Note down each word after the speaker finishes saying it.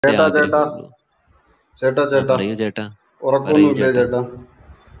ചേട്ടാ ചേട്ടാ ആഗ്രഹമുള്ളൂ. ചേട്ടാ ചേട്ടാ പറയൂ ചേട്ടാ, പറയൂ ഉറക്കമൊന്നുമില്ലേ ചേട്ടാ. ചേട്ടാ?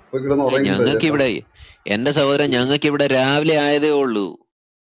 പോയി കിടന്ന് ഉറങ്ങിക്കൂടെ ചേട്ടാ? ഞങ്ങൾക്കിവിടെ, എന്റെ സഹോദരൻ, ഞങ്ങൾക്കിവിടെ രാവിലെ ആയതേ ഉള്ളൂ.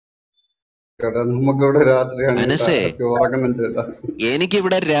 ചേട്ടാ നമുക്കിവിടെ രാത്രിയാണ് ചേട്ടാ, അനസേ, ഒക്കെ ഉറങ്ങണം ചേട്ടാ.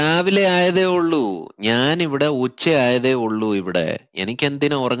 എനിക്കിവിടെ രാവിലെ ആയതേ ഉള്ളൂ. ഞാനിവിടെ ഉച്ച ആയതേ ഉള്ളൂ. ഇവിടെ എനിക്ക്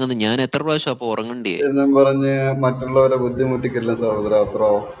എന്തിനാ ഉറങ്ങുന്നത്? ഞാൻ എത്ര പ്രാവശ്യം അപ്പൊ ഉറങ്ങണ്ടേ? എന്നും പറഞ്ഞ് മറ്റുള്ളവരെ ബുദ്ധിമുട്ടിക്കില്ല സഹോദര.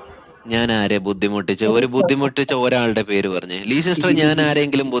 അത്രോ ഞാൻ ആരെ ബുദ്ധിമുട്ടിച്ച? ബുദ്ധിമുട്ടിച്ച ഒരാളുടെ പേര് പറഞ്ഞേ. ലീ സിസ്റ്റർ, ഞാൻ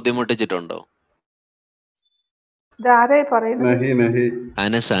ആരെങ്കിലും ബുദ്ധിമുട്ടിച്ചിട്ടുണ്ടോ? നഹി നഹി.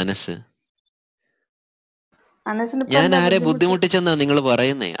 അനസ്, അനസ്, ഞാൻ ആരെ ബുദ്ധിമുട്ടിച്ചെന്നാ നിങ്ങൾ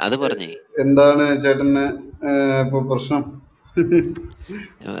പറയുന്നേ? അത് പറഞ്ഞേ. എന്താണ് ചേട്ടന് ഇപ്പൊ പ്രശ്നം?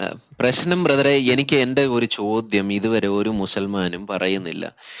 പ്രശ്നം ബ്രദറെ, എനിക്ക് എന്റെ ഒരു ചോദ്യം ഇതുവരെ ഒരു മുസൽമാനും പറയുന്നില്ല.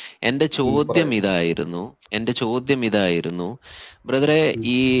 എന്റെ ചോദ്യം ഇതായിരുന്നു ബ്രദറെ,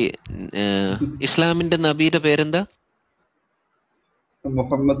 ഈ ഇസ്ലാമിന്റെ നബിയുടെ പേരെന്താ?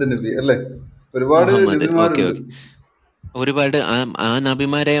 മുഹമ്മദ് നബി അല്ലേ? ഒരുപാട് മുഹമ്മദ്. ഓക്കെ നബിമാരുണ്ട്. ഓക്കെ, ഒരുപാട്. ആ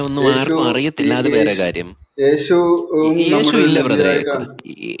നബിമാരെ ഒന്നും ആർക്കും അറിയത്തില്ല, അത് വേറെ കാര്യം. യേശു ഇല്ല ബ്രദറെ,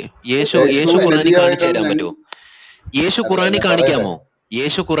 യേശു ഖുറാനിൽ കാണിച്ചു തരാൻ പറ്റുമോ? യേശു ഖുറാനിൽ കാണിക്കാമോ?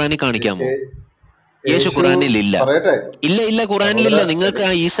 യേശു ഖുറാനിൽ ഇല്ല. പറയട്ടെ. ഇല്ല, ഖുറാനിലില്ല. നിങ്ങൾക്ക് ആ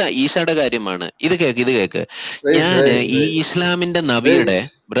ഈസയുടെ കാര്യമാണ്. ഇത് കേക്ക്. ഞാന് ഈ ഇസ്ലാമിന്റെ നബിയുടെ,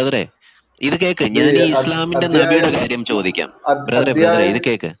 ബ്രദറെ ഇത് കേക്ക്, ഞാൻ ഈ ഇസ്ലാമിന്റെ നബിയുടെ കാര്യം ചോദിക്കാം. ബ്രദറെ ഇത്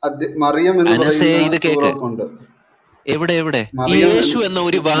കേക്ക്. അനസേ, ഇത് കേക്ക്. എവിടെ ഈ യേശു എന്ന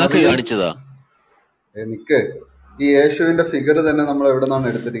ഒരു വാക്ക് കാണിച്ചതാ? എനിക്ക് ഈ യേശുവിന്റെ ഫിഗർ തന്നെ നമ്മൾ എവിടെ നിന്നാണ്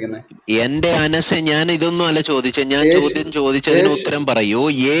എടുത്തിരിക്കുന്നത്? എന്റെ അനസെ, ഞാൻ ഇതൊന്നും അല്ല ചോദിച്ചത്. ഞാൻ ചോദിച്ചതിന് ഉത്തരം പറയൂ.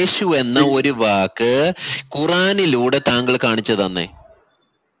 യേശു എന്ന ഒരു വാക്ക് ഖുറാനിലൂടെ താങ്കൾ കാണിച്ചു തന്നേ.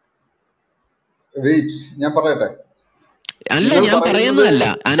 ഞാൻ പറയട്ടെ. അല്ല, ഞാൻ പറയുന്നതല്ല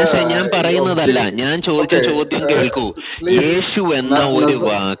അനസെ, ഞാൻ പറയുന്നതല്ല. ഞാൻ ചോദിച്ച ചോദ്യം കേൾക്കൂ. യേശു എന്ന ഒരു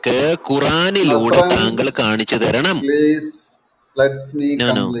വാക്ക് ഖുറാനിലൂടെ താങ്കൾ കാണിച്ചു തരണം.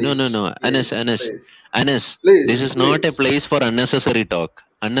 No. Anas, this is not a place for unnecessary talk.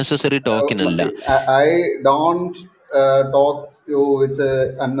 Unnecessary talk inalla. I don't talk you with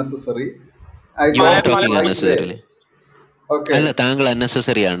unnecessary. You are talking unnecessarily. അല്ല, താങ്കൾ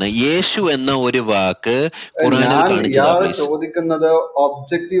അന്നസസറി ആണ്. യേശു എന്ന ഒരു വാക്ക് ഖുറാനിൽ കാണിച്ചതാ പ്ലീസ്. ചോദിക്കുന്നത്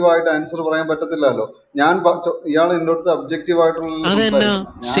ഒബ്ജക്റ്റീവ് ആയിട്ട് ആൻസർ പറയാൻ പറ്റത്തില്ലല്ലോ. ഇയാൾ എന്റെ അടുത്ത് ഒബ്ജക്റ്റീവ് ആയിട്ടുള്ള അതെന്നാ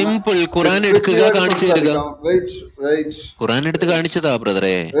സിമ്പിൾ. ഖുറാൻ എടുക്കുക, കാണിച്ചു തരിക. ഖുറാൻ എടുത്ത് കാണിച്ചതാ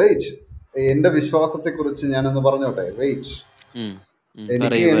ബ്രദറെ. എന്റെ വിശ്വാസത്തെ കുറിച്ച് ഞാനൊന്ന് പറഞ്ഞോട്ടെ. എനിക്ക്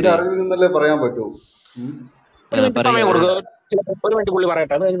എന്റെ അറിവിൽ നിന്നല്ലേ പറയാൻ പറ്റൂ.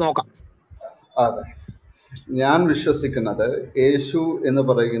 അതെ, ഞാൻ വിശ്വസിക്കുന്നത് യേശു എന്ന്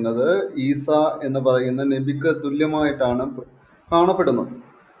പറയുന്നത് ഈസ എന്ന് പറയുന്ന നബിക്ക് തുല്യമായിട്ടാണ് കാണപ്പെടുന്നത്.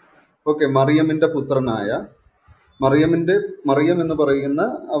 ഓക്കെ, മറിയമിന്റെ പുത്രനായ മറിയം എന്ന് പറയുന്ന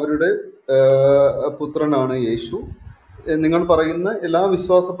അവരുടെ പുത്രനാണ് യേശു. നിങ്ങൾ പറയുന്ന എല്ലാ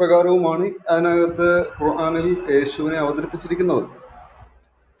വിശ്വാസപ്രകാരവുമാണ് അതിനകത്ത് ഖുർആനിൽ യേശുവിനെ അവതരിപ്പിച്ചിരിക്കുന്നത്.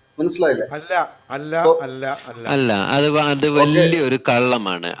 മനസ്സിലായില്ലേ? അല്ല, അത് വലിയൊരു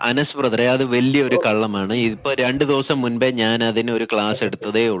കള്ളമാണ് അനസ് ബ്രദറെ, അത് വലിയൊരു കള്ളമാണ്. ഇപ്പൊ 2 ദിവസം മുൻപേ ഞാൻ അതിന് ഒരു ക്ലാസ്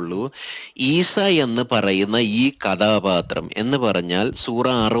എടുത്തതേ ഉള്ളൂ. ഈസ എന്ന് പറയുന്ന ഈ കഥാപാത്രം എന്ന് പറഞ്ഞാൽ സൂറ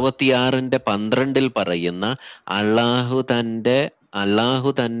 66:12 പറയുന്ന അള്ളാഹു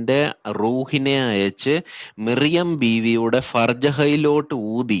തന്റെ റൂഹിനെ അയച്ച് മിറിയം ബീവിയുടെ ഫർജഹയിലോട്ട്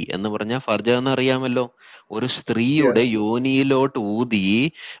ഊതി എന്ന് പറഞ്ഞാൽ, ഫർജ എന്ന് അറിയാമല്ലോ, ഒരു സ്ത്രീയുടെ യോനിയിലോട്ട് ഊതി,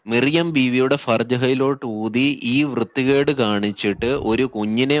 മിറിയം ബീവിയുടെ ഫർജഹയിലോട്ട് ഊതി ഈ വൃത്തികേട് കാണിച്ചിട്ട് ഒരു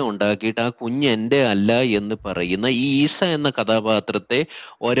കുഞ്ഞിനെ ഉണ്ടാക്കിയിട്ട് ആ കുഞ്ഞ് എന്റെ അല്ല എന്ന് പറയുന്ന ഈ ഈസ എന്ന കഥാപാത്രത്തെ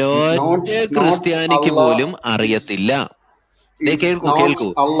ഒരൊറ്റ ക്രിസ്ത്യാനിക്ക് പോലും അറിയത്തില്ല.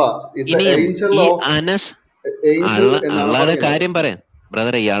 കേൾക്കൂ. ഇനിയും ഈ അനസ് അള്ളാടെ കാര്യം പറയാം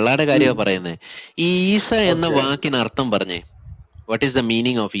ബ്രദറെ, ഈ അള്ളാടെ കാര്യമാണ് പറയുന്നത്. ഈ ഈസ എന്ന വാക്കിന് അർത്ഥം പറഞ്ഞേ. What is the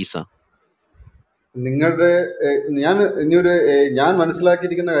meaning of Isa? നിങ്ങളുടെ ഞാൻ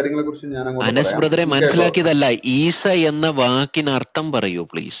മനസ്സിലാക്കിയിരിക്കുന്ന കാര്യങ്ങളെ കുറിച്ച് ഞാൻ അനസ് ബ്രദറെ മനസ്സിലാക്കിയതല്ല, ഈസ എന്ന വാക്കിന് അർത്ഥം പറയൂ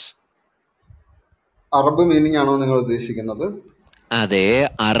പ്ലീസ്. അറബ് മീനിങ് ആണോ നിങ്ങൾ ഉദ്ദേശിക്കുന്നത്? അതെ,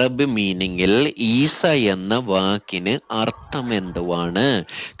 അറബ് മീനിങ്ങിൽ ഈസ എന്ന വാക്കിന് അർത്ഥം എന്തുവാണ്?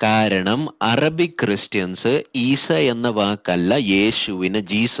 കാരണം അറബിക് ക്രിസ്ത്യൻസ് ഈസ എന്ന വാക്കല്ല യേശുവിന്,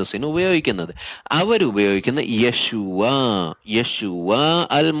 ജീസസിന് ഉപയോഗിക്കുന്നത്. അവരുപയോഗിക്കുന്ന യശുവ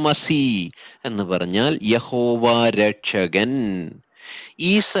അൽ മസീ എന്ന് പറഞ്ഞാൽ യഹോവ രക്ഷകൻ.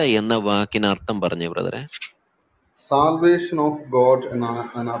 ഈസ എന്ന വാക്കിന് അർത്ഥം പറഞ്ഞു ബ്രദറെ. സാൽവേഷൻ ഓഫ് ഗോഡ് എന്നാണ്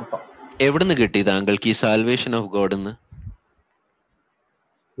അതിനർത്ഥം. എവിടുന്ന് കിട്ടി താങ്കൾക്ക് ഈ സാൽവേഷൻ ഓഫ് ഗോഡ് എന്ന്?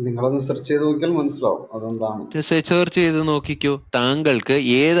 നിങ്ങളൊന്ന് സെർച്ച് ചെയ്ത് നോക്കിയാൽ മനസ്സിലാവും അതെന്താണ്. സെർച്ച് ചെയ്ത് നോക്കിക്കോ. താങ്കൾക്ക്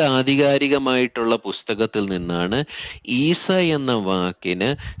ഏത് ആധികാരികമായിട്ടുള്ള പുസ്തകത്തിൽ നിന്നാണ് ഈസ എന്ന വാക്കിന്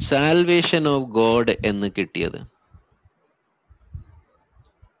സാൽവേഷൻ ഓഫ് ഗോഡ് എന്ന് കിട്ടിയത്?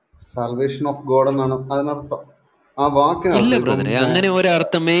 സാൽവേഷൻ ഓഫ് ഗോഡ് എന്നാണ് അതിനർത്ഥം. ആ വാക്കിനർത്ഥം ഇല്ല ബ്രദറെ, അങ്ങനെ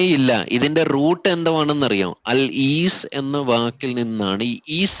ഒരർത്ഥമേ ഇല്ല. ഇതിന്റെ റൂട്ട് എന്താണെന്നറിയാം? അൽ ഈസ് എന്ന വാക്കിൽ നിന്നാണ് ഈ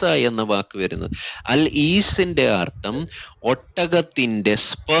ഈസ എന്ന വാക്ക് വരുന്നത്. അൽ ഈസിന്റെ അർത്ഥം ഒട്ടകത്തിന്റെ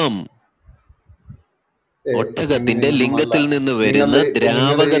സ്പേം, ഒട്ടകത്തിന്റെ ലിംഗത്തിൽ നിന്ന് വരുന്ന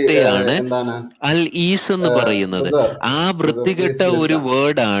ദ്രാവകത്തെയാണ് അൽ ഈസ് എന്ന് പറയുന്നത്. ആ വൃത്തികെട്ട ഒരു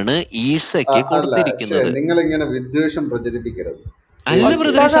വേർഡാണ് ഈസയ്ക്ക് കൊടുത്തിരിക്കുന്നത്. നിങ്ങൾ ഇങ്ങനെ വിദ്വേഷം പ്രചരിപ്പിക്കരുത്. അല്ല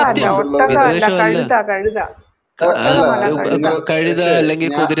ബ്രദറെ, സത്യം വിദ്വേഷമല്ല. കഴുത അല്ലെങ്കിൽ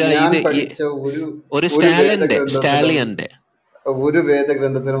കുതിര, ഇത് ഒരു സ്റ്റാലിയന്റെ ഒരു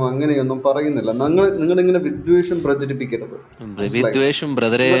വേദഗ്രന്ഥത്തിലും അങ്ങനെയൊന്നും പറയുന്നില്ല. നിങ്ങളിങ്ങനെ വിദ്വേഷം പ്രചരിപ്പിക്കരുത്. വിദ്വേഷം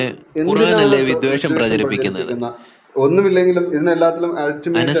ബ്രദറെ, ഖുർആനല്ലേ വിദ്വേഷം പ്രചരിപ്പിക്കുന്നത്? ഒന്നുമില്ലെങ്കിലും ഇതിനെല്ലാത്തിലും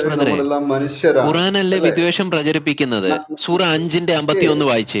അൾട്ടിമേറ്റ് മനുഷ്യരാണ്. ഖുർആനല്ലേ വിദ്വേഷം പ്രചരിപ്പിക്കുന്നത്? സൂറ 5:51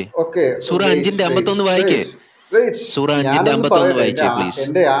 വായിച്ചേ. സൂറ 5:51 വായിക്കേ.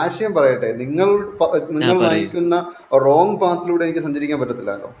 എന്റെ ആശയം പറയട്ടെ. നിങ്ങൾ നയിക്കുന്ന റോങ് പാത്തിലൂടെ എനിക്ക് സഞ്ചരിക്കാൻ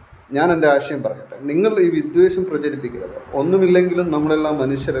പറ്റത്തില്ലല്ലോ. ഞാൻ എന്റെ ആശയം പറയട്ടെ. നിങ്ങൾ ഈ വിദ്വേഷം പ്രചരിപ്പിക്കരുത്. ഒന്നുമില്ലെങ്കിലും നമ്മളെല്ലാം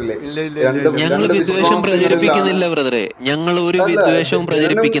മനുഷ്യരല്ലേ. ഞങ്ങൾ വിദ്വേഷം പ്രചരിപ്പിക്കുന്നില്ല ബ്രദറെ, ഞങ്ങൾ ഒരു വിദ്വേഷവും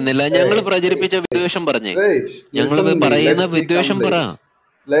പ്രചരിപ്പിക്കുന്നില്ല. ഞങ്ങൾ പ്രചരിപ്പിച്ച വിദ്വേഷം പറഞ്ഞേ, ഞങ്ങൾ പറയുന്ന വിദ്വേഷം പറ.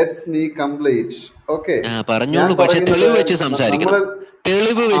 Let's me complete. ഓക്കേ, പറഞ്ഞോളൂ. പക്ഷെ തെളിവ് വെച്ച് സംസാരിക്കണം.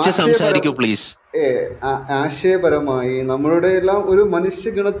 തെളിവ് വെച്ച് സംസാരിക്കൂ പ്ലീസ്. ആശയപരമായി നമ്മളുടെ എല്ലാം ഒരു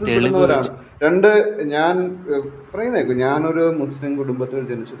മനുഷ്യഗണത്തിൽ പെടുന്നവരാണ്. ഞാൻ പറയുന്നേക്കും, ഞാനൊരു മുസ്ലിം കുടുംബത്തിൽ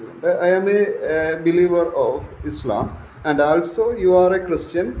ജനിച്ചിട്ടുണ്ട്. I am a believer of Islam and also you are A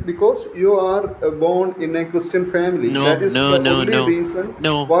Christian because you are born in A Christian family. That is the only reason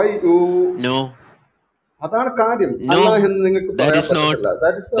why you. അതാണ് കാര്യം. നിങ്ങൾക്ക്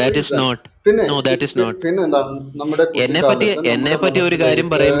പിന്നെ എന്താണ് നമ്മുടെ എന്നെ പറ്റി ഒരു കാര്യം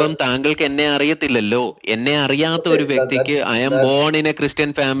പറയുമ്പം താങ്കൾക്ക് എന്നെ അറിയത്തില്ലല്ലോ. എന്നെ അറിയാത്ത ഒരു വ്യക്തിക്ക് I am born in A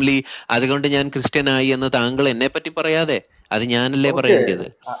Christian family, അതുകൊണ്ട് ഞാൻ ക്രിസ്ത്യൻ ആയി എന്ന് താങ്കൾ എന്നെ പറ്റി പറയാതെ, അത് ഞാനല്ലേ പറയേണ്ടത്?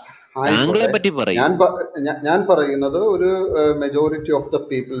 താങ്കളെ പറ്റി പറയും. ഞാൻ പറയുന്നത് ഒരു മെജോറിറ്റി ഓഫ് ദ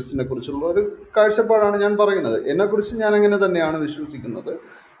പീപ്പിൾസിനെ കുറിച്ചുള്ള ഒരു കാഴ്ചപ്പാടാണ് ഞാൻ പറയുന്നത്. എന്നെ കുറിച്ച് ഞാൻ അങ്ങനെ തന്നെയാണ് വിശ്വസിക്കുന്നത്.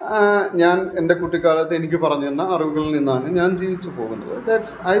 ഞാൻ എൻ്റെ കുട്ടിക്കാലത്ത് എനിക്ക് പറഞ്ഞു തന്ന അറിവുകളിൽ നിന്നാണ് ഞാൻ ജീവിച്ചു പോകുന്നത്.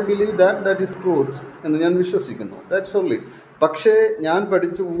 I believe that is truths എന്ന് ഞാൻ വിശ്വസിക്കുന്നു. That's only. പക്ഷേ ഞാൻ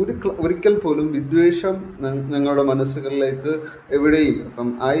പഠിച്ച ഒരിക്കൽ പോലും വിദ്വേഷം ഞങ്ങളുടെ മനസ്സുകളിലേക്ക് എവിടെയും.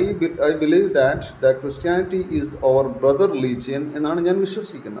 അപ്പം I believe that Christianity is our brother religion എന്നാണ് ഞാൻ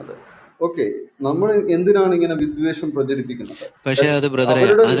വിശ്വസിക്കുന്നത്. ഓക്കെ, നമ്മൾ എന്തിനാണ് ഇങ്ങനെ വിദ്വേഷം പ്രചരിപ്പിക്കുന്നത്? പക്ഷെ അത് ബ്രദറെ,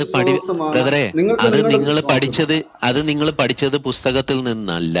 അത് നിങ്ങൾ പഠിച്ചത് പുസ്തകത്തിൽ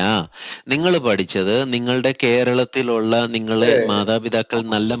നിന്നല്ല. നിങ്ങൾ പഠിച്ചത് നിങ്ങളുടെ കേരളത്തിലുള്ള നിങ്ങളെ മാതാപിതാക്കൾ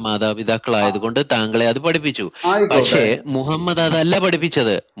നല്ല മാതാപിതാക്കളായതുകൊണ്ട് താങ്കളെ അത് പഠിപ്പിച്ചു. പക്ഷേ മുഹമ്മദ് അതല്ല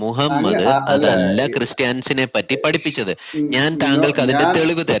പഠിപ്പിച്ചത്. മുഹമ്മദ് അതല്ല ക്രിസ്ത്യാനിസിനെ പറ്റി പഠിപ്പിച്ചത്. ഞാൻ താങ്കൾക്ക് അതിന്റെ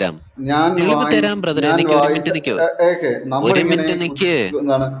തെളിവ് തരാം ബ്രദറെ. നിക്ക് ഒരു മിനിറ്റ് നിൽക്കോ,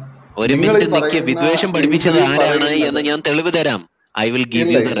 ഒരു മിനിറ്റ് നിക്ക്. വിദ്വേഷം പഠിപ്പിച്ചത് ആരാണ് എന്ന് ഞാൻ തെളിവ് തരാം. I will give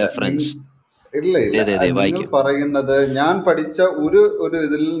you the reference. നിങ്ങൾ പറയുന്നത് ഞാൻ പഠിച്ച ഒരു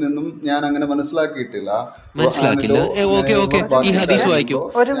ഇതിൽ നിന്നും ഞാൻ അങ്ങനെ മനസ്സിലാക്കിയിട്ടില്ല. ഈ ഹദീസ് വായിക്കൂ.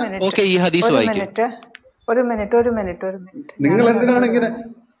 ഈ ഹദീസ് വായിക്കൂ. ഒരു മിനിറ്റ്. നിങ്ങൾ എന്തിനാണ് ഇങ്ങനെ?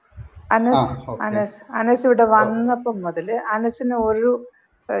 അനസ് ഇവിടെ വന്നപ്പം മുതല് അനസിന് ഒരു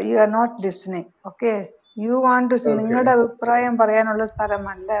you are not listening. Okay, you want to, നിങ്ങളുടെ അഭിപ്രായം പറയാനുള്ള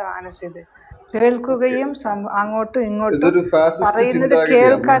സ്ഥലമല്ല അനസ്. ഇത് കേൾക്കുകയും അങ്ങോട്ടും ഇങ്ങോട്ടും പറയുന്നത്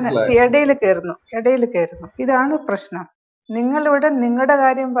കേൾക്കാൻ ഇടയിൽ കയറുന്നു. ഇതാണ് പ്രശ്നം. നിങ്ങളിവിടെ നിങ്ങളുടെ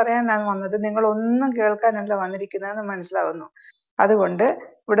കാര്യം പറയാനാണ് വന്നത്, നിങ്ങൾ ഒന്നും കേൾക്കാനല്ല വന്നിരിക്കുന്നതെന്ന് മനസ്സിലാവുന്നു. അതുകൊണ്ട്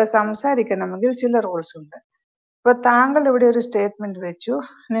ഇവിടെ സംസാരിക്കണമെങ്കിൽ ചില റൂൾസ് ഉണ്ട്. ഇപ്പൊ താങ്കൾ ഇവിടെ ഒരു സ്റ്റേറ്റ്മെന്റ് വെച്ചു,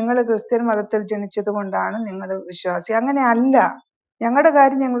 നിങ്ങൾ ക്രിസ്ത്യൻ മതത്തിൽ ജനിച്ചത് കൊണ്ടാണ് നിങ്ങൾ വിശ്വാസി. അങ്ങനെ അല്ല. ഞങ്ങളുടെ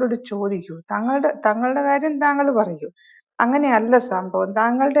കാര്യം ഞങ്ങളോട് ചോദിക്കൂ, താങ്കളുടെ കാര്യം താങ്കൾ പറയൂ. അങ്ങനെയല്ല സംഭവം.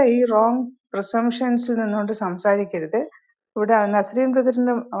 താങ്കളുടെ ഈ റോങ് പ്രിസംഷൻസിൽ നിന്നുകൊണ്ട് സംസാരിക്കരുത്. ഇവിടെ നസ്രീൻ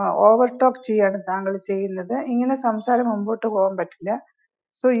ബ്രദറിന് ഓവർ ടോക്ക് ചെയ്യാണ് താങ്കൾ ചെയ്യുന്നത്. ഇങ്ങനെ സംസാരം മുമ്പോട്ട് പോകാൻ പറ്റില്ല.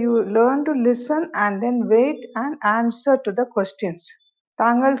 So you learn to listen and then wait and answer to the questions.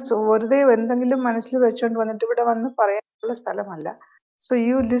 താങ്കൾ വെറുതെ എന്തെങ്കിലും മനസ്സിൽ വെച്ചോണ്ട് വന്നിട്ട് ഇവിടെ വന്ന് പറയാനുള്ള സ്ഥലമല്ല. So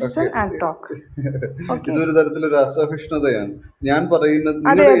you listen and talk. ഇതൊരു തരത്തിലൊരു അസഹിഷ്ണുതയാണ് ഞാൻ പറയുന്നത്.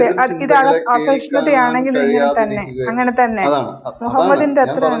 അതെ, ഇത് അസഹിഷ്ണുതയാണെങ്കിൽ അങ്ങനെ തന്നെ മുഹമ്മദിന്റെ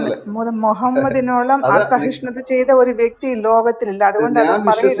അത്ര മുഹമ്മദിനോളം അസഹിഷ്ണുത ചെയ്ത ഒരു വ്യക്തി ലോകത്തിലില്ല. അതുകൊണ്ടാണ്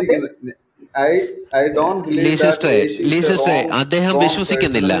പറയുന്നത്. I don't believe that Yesu is a അദ്ദേഹം wrong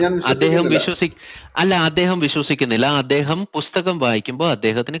വിശ്വസിക്കുന്നില്ല. person. ഞാൻ അദ്ദേഹം വിശ്വസിക്കുന്നില്ല. അദ്ദേഹം പുസ്തകം വായിക്കുമ്പോൾ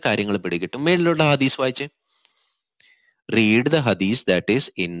അദ്ദേഹത്തിന് കാര്യങ്ങൾ പിടികിട്ടും. മേളിലുള്ള ഹദീസ് വായിച്ചേ. Read the hadith that is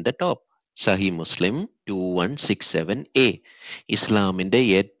in the top. സഹി മുസ്ലിം 2167A. ഇസ്ലാമിന്റെ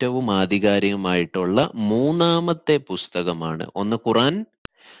ഏറ്റവും ആധികാരികമായിട്ടുള്ള മൂന്നാമത്തെ പുസ്തകമാണ്. ഒന്ന് ഖുറാൻ,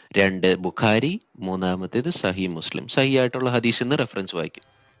 2 ബുഖാരി, മൂന്നാമത്തേത് സഹി മുസ്ലിം. സഹി ആയിട്ടുള്ള ഹദീസിന്ന് റെഫറൻസ് വായിക്കും.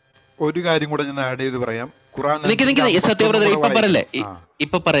 ഒരു കാര്യം കൂടെ ഞാൻ ആഡ് ചെയ്ത് പറയാം. ഖുറാൻ സത്യബ്രദർ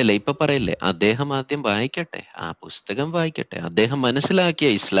ഇപ്പൊ പറയല്ലേ. അദ്ദേഹം ആദ്യം വായിക്കട്ടെ, ആ പുസ്തകം വായിക്കട്ടെ. അദ്ദേഹം മനസ്സിലാക്കിയ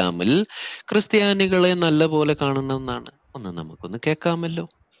ഇസ്ലാമിൽ ക്രിസ്ത്യാനികളെ നല്ല പോലെ കാണണമെന്നാണ്. ഒന്ന് നമുക്കൊന്ന് കേൾക്കാമല്ലോ.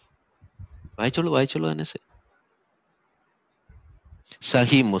 വായിച്ചോളൂ അനസ്.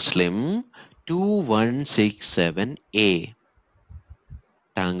 സഹി മുസ്ലിം 2167A.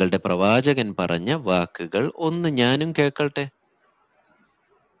 താങ്കളുടെ പ്രവാചകൻ പറഞ്ഞ വാക്കുകൾ ഒന്ന് ഞാനും കേൾക്കട്ടെ.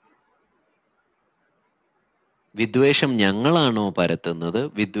 വിദ്വേഷം ഞങ്ങളാണോ പരത്തുന്നത്?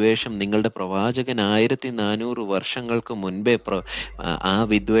 വിദ്വേഷം നിങ്ങളുടെ പ്രവാചകൻ 1400 വർഷങ്ങൾക്ക് മുൻപേ ആ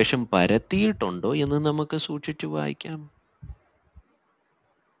വിദ്വേഷം പരത്തിയിട്ടുണ്ടോ എന്ന് നമുക്ക് സൂക്ഷിച്ചു വായിക്കാം.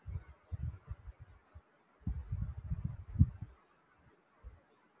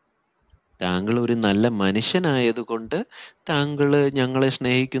 താങ്കൾ ഒരു നല്ല മനുഷ്യനായതുകൊണ്ട് താങ്കൾ ഞങ്ങളെ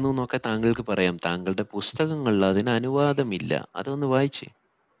സ്നേഹിക്കുന്നു എന്നൊക്കെ താങ്കൾക്ക് പറയാം. താങ്കളുടെ പുസ്തകങ്ങളിൽ അതിന് അനുവാദമില്ല. അതൊന്ന് വായിച്ചേ.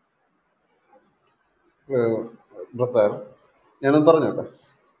 ഞാനൊന്ന് പറഞ്ഞോട്ടെ.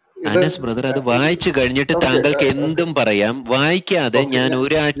 അനസ് ബ്രദർ, അത് വായിച്ചു കഴിഞ്ഞിട്ട് താങ്കൾക്ക് എന്തും പറയാം. വായിക്കാതെ ഞാൻ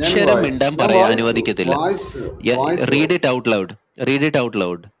ഒരു അക്ഷരം മിണ്ടാൻ അനുവദിക്കത്തില്ല. Read it out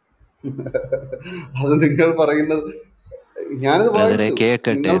loud. അത് നിങ്ങൾ പറയുന്നത് ബ്രദറെ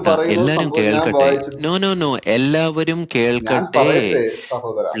കേക്കട്ടെ, എല്ലാരും കേൾക്കട്ടെ. നോ എല്ലാവരും കേൾക്കട്ടെ.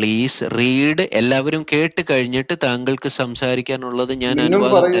 Please read. എല്ലാവരും കേട്ട് കഴിഞ്ഞിട്ട് താങ്കൾക്ക് സംസാരിക്കാനുള്ളത് ഞാൻ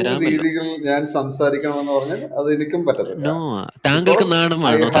അനുവാദം തരാമല്ലോ. നോ, താങ്കൾക്ക്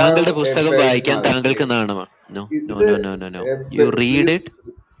നാണമാണോ? താങ്കളുടെ പുസ്തകം വായിക്കാൻ താങ്കൾക്ക് നാണമാണോ? No, you read it.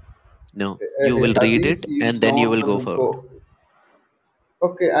 No, you will read it and then you will go forward.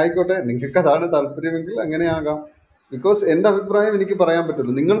 Okay, ആയിക്കോട്ടെ. നിങ്ങൾക്ക് അതാണ് താല്പര്യമെങ്കിൽ അങ്ങനെയാകാം. ബിക്കോസ് എന്റെ അഭിപ്രായം എനിക്ക് പറയാൻ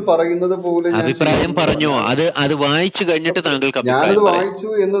പറ്റുള്ളൂ. നിങ്ങൾ പറയുന്നത് പോലെ അഭിപ്രായം പറഞ്ഞോ. അത് വായിച്ചു കഴിഞ്ഞിട്ട് താങ്കൾക്ക് ഞാനത് വായിച്ചു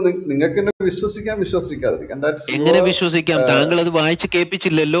എന്ന് നിങ്ങൾക്ക് എന്നെ വിശ്വസിക്കാതിരിക്കാം. എങ്ങനെ വിശ്വസിക്കാം? താങ്കൾ അത് വായിച്ച്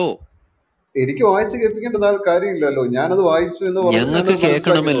കേൾപ്പിച്ചില്ലല്ലോ. എനിക്ക് വായിച്ച് കേൾപ്പിക്കേണ്ട കാര്യമില്ലല്ലോ. ഞാനത് വായിച്ചു എന്ന് ഞങ്ങൾക്ക്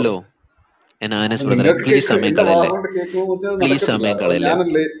കേൾക്കണമല്ലോ.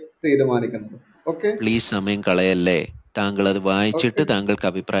 പ്ലീസ് സമയം കളയല്ലേ. താങ്കൾ അത് വായിച്ചിട്ട് താങ്കൾക്ക്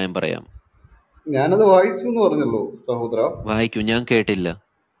അഭിപ്രായം പറയാം. ഞാനത് വായിച്ചു എന്ന് പറഞ്ഞല്ലോ സഹോദര. വായിക്കൂ. ഞാൻ കേട്ടില്ല.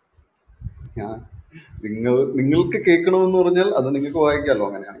 നിങ്ങൾക്ക് കേൾക്കണമെന്ന് പറഞ്ഞാൽ അത് നിങ്ങൾക്ക് വായിക്കാമല്ലോ.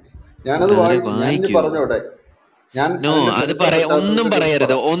 അങ്ങനെയാണെങ്കിൽ ഞാനത് വായിച്ചു. ഞാൻ പറഞ്ഞോട്ടെ. ഒന്നും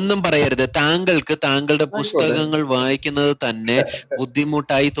പറയരുത്. താങ്കൾക്ക് താങ്കളുടെ പുസ്തകങ്ങൾ വായിക്കുന്നത് തന്നെ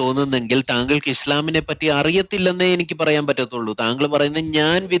ബുദ്ധിമുട്ടായി തോന്നുന്നെങ്കിൽ താങ്കൾക്ക് ഇസ്ലാമിനെ പറ്റി അറിയത്തില്ലെന്നേ എനിക്ക് പറയാൻ പറ്റത്തുള്ളൂ. താങ്കൾ പറയുന്നത്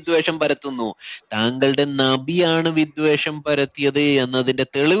ഞാൻ വിദ്വേഷം പരത്തുന്നു. താങ്കളുടെ നബിയാണ് വിദ്വേഷം പരത്തിയത് എന്നതിന്റെ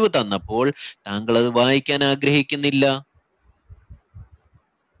തെളിവ് തന്നപ്പോൾ താങ്കൾ അത് വായിക്കാൻ ആഗ്രഹിക്കുന്നില്ല.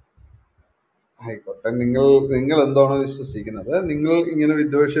 ആയിക്കോട്ടെ, നിങ്ങൾ എന്താണോ വിശ്വസിക്കുന്നത്, നിങ്ങൾ ഇങ്ങനെ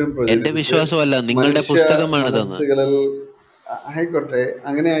വിദ്വേഷം എന്റെ വിശ്വാസമല്ല, നിങ്ങളുടെ പുസ്തകമാണിതെന്ന്. ആയിക്കോട്ടെ,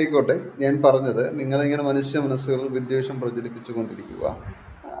 അങ്ങനെ ആയിക്കോട്ടെ. ഞാൻ പറഞ്ഞത് നിങ്ങളിങ്ങനെ മനുഷ്യ മനസ്സുകളിൽ വിദ്വേഷം പ്രചരിപ്പിച്ചുകൊണ്ടിരിക്കുക.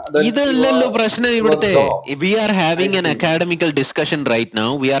 ഇതല്ലല്ലോ പ്രശ്നം ഇവിടുത്തെ. V are having an academical discussion right now.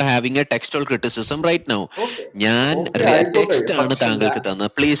 We are having a textual criticism right now. ഞാൻ ടെക്സ്റ്റ് ആണ് താങ്കൾക്ക്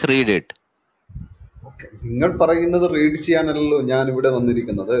തന്നത്. Please read it. നിങ്ങൾ പറയുന്നത് റീഡ് ചെയ്യാനല്ലല്ലോ ഞാൻ ഇവിടെ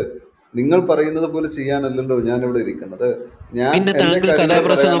വന്നിരിക്കുന്നത്. നിങ്ങൾ പറയുന്നത് പോലെ ചെയ്യാനല്ലല്ലോ ഞാൻ ഇവിടെ ഇരിക്കുന്നത്. പിന്നെ താങ്കൾ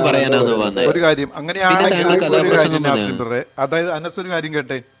കഥാപ്രസംഗം പറയാനാണോ വന്നത്? ഒരു കാര്യം അങ്ങനെയാണെങ്കിൽ അതായത് അനസ് ഒരു കാര്യം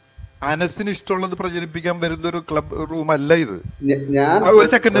കേട്ടെ. അനസിന് ഇഷ്ടമുള്ളത് പ്രചരിപ്പിക്കാൻ വരുന്ന ഒരു ക്ലബ് റൂം അല്ല ഇത്. ഒരു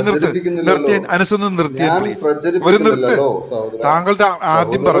സെക്കൻഡ് നിർത്തി അനസൊന്ന് നിർത്തിയാൽ പ്ലീസ്. ഒരു നിർത്ത്. താങ്കൾ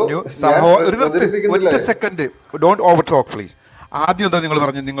ആദ്യം പറഞ്ഞു ഒറ്റ second, don't over talk please. ആദ്യം എന്താ നിങ്ങൾ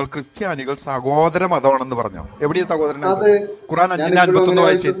പറഞ്ഞു? നിങ്ങൾ ക്രിസ്ത്യാനികൾ സഹോദര മതമാണെന്ന് പറഞ്ഞു. എവിടെയാ സഹോദരൻ? ഖുർആൻ 5:51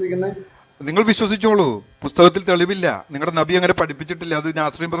 വായിച്ച്. നിങ്ങൾ വിശ്വസിച്ചോളൂ, പുസ്തകത്തിൽ തെളിവില്ല. നിങ്ങളുടെ നബി അങ്ങനെ പഠിപ്പിച്ചിട്ടില്ല. അത്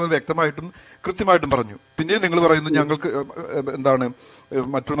നാസറീൻ ബ്രദർ വ്യക്തമായിട്ടും കൃത്യമായിട്ടും പറഞ്ഞു. പിന്നെ നിങ്ങൾ പറയുന്നു ഞങ്ങൾക്ക് എന്താണ്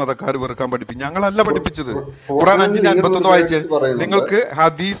മറ്റു മതക്കാർ വെറുക്കാൻ പഠിപ്പിക്കും. ഞങ്ങളല്ല പഠിപ്പിച്ചത്. ഖുർആൻ 5:51 വായിച്ച് നിങ്ങൾക്ക്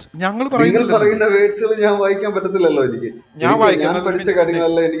ഹദീസ് ഞങ്ങൾ പറയുന്നില്ല. ഞാൻ വായിക്കാൻ പറ്റത്തില്ലല്ലോ. ഞാൻ വായിക്കാൻ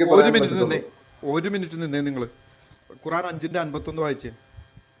ഒരു മിനിറ്റ് നിന്നേ. നിങ്ങൾ ഖുർആൻ 5:51 വായിച്ചേ.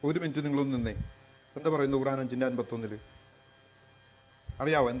 ഒരു മിനിറ്റ് നിങ്ങളൊന്ന് നിന്നേ. എന്താ പറയുന്നു ഖുർആൻ 5:51?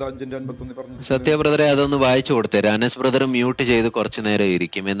 അറിയാവോ എന്താ 5:51 പറഞ്ഞു? സത്യ ബ്രദറെ അതൊന്ന് വായിച്ചു കൊടുത്തേ. അനസ് ബ്രദർ മ്യൂട്ട് ചെയ്ത് കുറച്ചു നേരം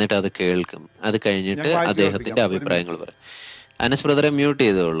ഇരിക്കും, എന്നിട്ട് അത് കേൾക്കും. അത് കഴിഞ്ഞിട്ട് അദ്ദേഹത്തിന്റെ അഭിപ്രായങ്ങൾ പറയും. അനസ് ബ്രദറെ മ്യൂട്ട്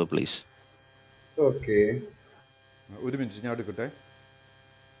ചെയ്തോളൂ പ്ലീസ്. ഓക്കെ, ഒരു മിനിറ്റ് ഞാൻ എടുക്കട്ടെ.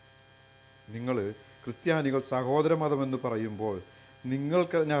 നിങ്ങൾ ക്രിസ്ത്യാനികൾ സഹോദര മതം എന്ന് പറയുമ്പോൾ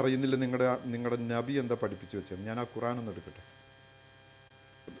നിങ്ങൾക്ക് ഞാൻ അറിയുന്നില്ല നിങ്ങളുടെ നബി എന്താ പഠിപ്പിച്ചു വെച്ചത്. ഞാൻ ആ ഖുറാൻ ഒന്ന് എടുക്കട്ടെ.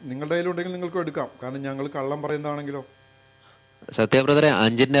 നിങ്ങളുടെ കയ്യിലുണ്ടെങ്കിൽ നിങ്ങൾക്ക് എടുക്കാം, കാരണം ഞങ്ങൾ കള്ളം പറയുന്നതാണെങ്കിലോ. സത്യബ്രദറെ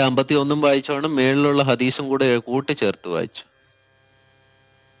 5:51 വായിച്ചോണം, മേളിലുള്ള ഹദീസും കൂടെ കൂട്ടിച്ചേർത്ത് വായിച്ചു.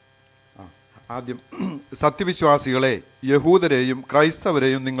 ആദ്യം, സത്യവിശ്വാസികളെ, യഹൂദരെയും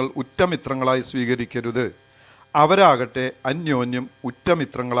ക്രൈസ്തവരെയും നിങ്ങൾ ഉറ്റമിത്രങ്ങളായി സ്വീകരിക്കരുത്. അവരാകട്ടെ അന്യോന്യം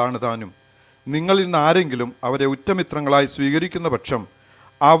ഉറ്റമിത്രങ്ങളാണ് താനും. നിങ്ങളിൽ നിന്ന് ആരെങ്കിലും അവരെ ഉറ്റമിത്രങ്ങളായി സ്വീകരിക്കുന്ന പക്ഷം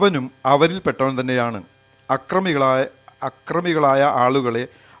അവനും അവരിൽപ്പെട്ടവൻ തന്നെയാണ്. അക്രമികളായ ആളുകളെ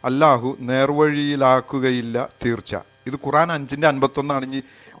അല്ലാഹു നേർവഴിയിലാക്കുകയില്ല തീർച്ച. ഇത് ഖുറാൻ 5:51 ഇനി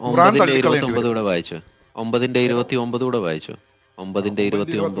ഖുറാൻ തള്ളിക്കളയേണ്ടി വരും. വായിച്ചു.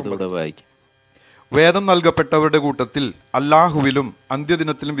 9:29 വായിക്കും. വേദം നൽകപ്പെട്ടവരുടെ കൂട്ടത്തിൽ അല്ലാഹുവിലും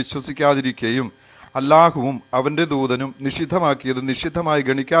അന്ത്യദിനത്തിലും വിശ്വസിക്കാതിരിക്കുകയും അല്ലാഹുവും അവന്റെ ദൂതനും നിഷിദ്ധമാക്കിയത് നിഷിദ്ധമായി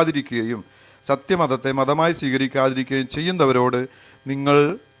ഗണിക്കാതിരിക്കുകയും സത്യമതത്തെ മതമായി സ്വീകരിക്കാതിരിക്കുകയും ചെയ്യുന്നവരോട് നിങ്ങൾ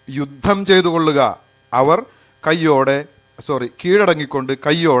യുദ്ധം ചെയ്തു കൊള്ളുക. അവർ കീഴടങ്ങിക്കൊണ്ട്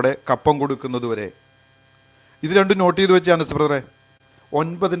കയ്യോടെ കപ്പം കൊടുക്കുന്നതുവരെ. ഇത് രണ്ടും നോട്ട് ചെയ്ത് വെച്ചാണ് ബ്രദറെ.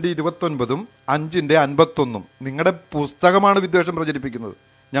 9:29 5:51 നിങ്ങളുടെ പുസ്തകമാണ് വിദ്വേഷം പ്രചരിപ്പിക്കുന്നത്,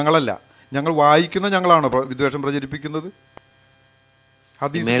 ഞങ്ങളല്ല. ഞങ്ങൾ വായിക്കുന്ന ഞങ്ങളാണോ വിദ്വേഷം പ്രചരിപ്പിക്കുന്നത്?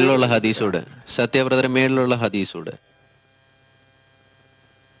 മേളിലുള്ള ഹദീസോട് സത്യബ്രദറെ, മേളിലുള്ള ഹദീസോട്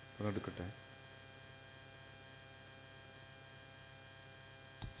എടുക്കട്ടെ.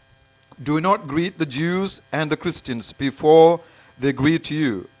 Do not greet the Jews and the Christians before they greet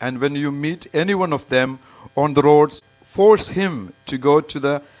you, and when you meet any one of them on the roads, force him to go to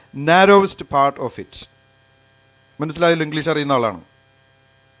the narrowest part of it. മനസ്സിലായില്ല? English അറിയുന്ന ആളാണ്.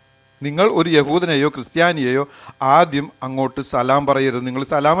 നിങ്ങൾ ഒരു യഹൂദനെയോ ക്രിസ്ത്യാനിയെയോ ആദ്യം അങ്ങോട്ട് സലാം പറയരുത്. നിങ്ങൾ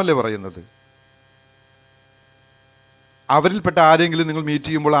സലാമല്ലേ പറയുന്നത്? അവരിൽപ്പെട്ട ആരെങ്കിലും നിങ്ങൾ മീറ്റ്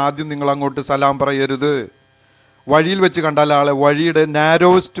ചെയ്യുമ്പോൾ ആദ്യം നിങ്ങൾ അങ്ങോട്ട് സലാം പറയരുത്. വഴിയിൽ വെച്ച് കണ്ടാൽ ആളെ വഴിയുടെ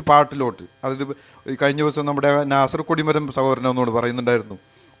നാരോസ്റ്റ് പാർട്ടിലോട്ട്, അതായത് കഴിഞ്ഞ ദിവസം നമ്മുടെ നാസർ കൊടിമരം സഹോദരൻ ഒന്നുകൂടെ പറയുന്നുണ്ടായിരുന്നു,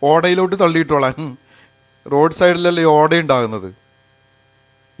 ഓടയിലോട്ട് തള്ളിയിട്ടോളാൻ. റോഡ് സൈഡിലല്ലേ ഓട ഉണ്ടാകുന്നത്.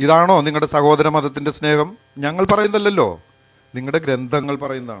 ഇതാണോ നിങ്ങളുടെ സഹോദര മതത്തിന്റെ സ്നേഹം? ഞങ്ങൾ പറയുന്നതല്ലോ, നിങ്ങളുടെ ഗ്രന്ഥങ്ങൾ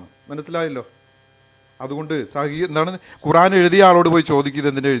പറയുന്നതാണ്. മനസ്സിലായല്ലോ? അതുകൊണ്ട് എന്താണ് ഖുറാൻ എഴുതിയ ആളോട് പോയി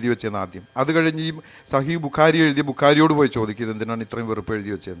ചോദിക്കുന്നത് എന്തിനാ എഴുതി വെച്ചതെന്ന് ആദ്യം. അത് കഴിഞ്ഞ് ഈ സഹി ബുഖാരി എഴുതിയ ബുഖാരിയോട് പോയി ചോദിക്കുന്നത് എന്തിനാണ് ഇത്രയും വെറുപ്പ് എഴുതി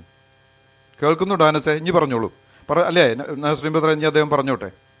വെച്ചതെന്ന്. കേൾക്കുന്നുണ്ടോ അനസേ? ഇനി പറഞ്ഞോളൂ. അല്ലേ നസ്രീം ബദ്ര, ഇനി അദ്ദേഹം പറഞ്ഞോട്ടെ.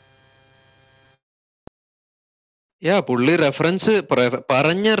 പുള്ളി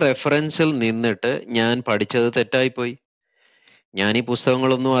പറഞ്ഞ റെഫറൻസിൽ നിന്നിട്ട് ഞാൻ പഠിച്ചത് തെറ്റായിപ്പോയി. ഞാൻ ഈ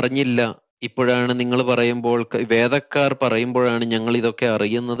പുസ്തകങ്ങളൊന്നും അറിഞ്ഞില്ല. ഇപ്പോഴാണ് നിങ്ങൾ പറയുമ്പോൾ, വേദക്കാർ പറയുമ്പോഴാണ് ഞങ്ങൾ ഇതൊക്കെ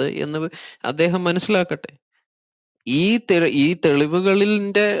അറിയുന്നത് എന്ന് അദ്ദേഹം മനസ്സിലാക്കട്ടെ. ഈ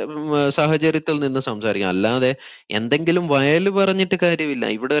തെളിവുകളിന്റെ സാഹചര്യത്തിൽ നിന്ന് സംസാരിക്കാം, അല്ലാതെ എന്തെങ്കിലും വയല് പറഞ്ഞിട്ട് കാര്യമില്ല.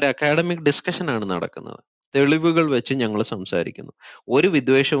 ഇവിടെ ഒരു അക്കാഡമിക് ഡിസ്കഷൻ ആണ് നടക്കുന്നത്. തെളിവുകൾ വെച്ച് ഞങ്ങൾ സംസാരിക്കുന്നു. ഒരു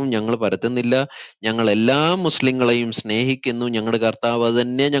വിദ്വേഷവും ഞങ്ങൾ പരത്തുന്നില്ല. ഞങ്ങൾ എല്ലാ മുസ്ലിങ്ങളെയും സ്നേഹിക്കുന്നു. ഞങ്ങളുടെ കർത്താവ് അത്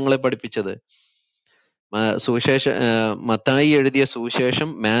തന്നെ ഞങ്ങളെ പഠിപ്പിച്ചത്. മത്തായി എഴുതിയ സുവിശേഷം,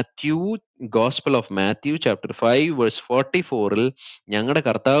 ഗോസ്പൽ ഓഫ് മാത്യു ചാപ്റ്റർ 5:44 ഞങ്ങളുടെ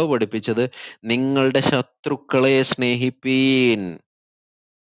കർത്താവ് പഠിപ്പിച്ചത്, നിങ്ങളുടെ ശത്രുക്കളെ സ്നേഹിപ്പീൻ,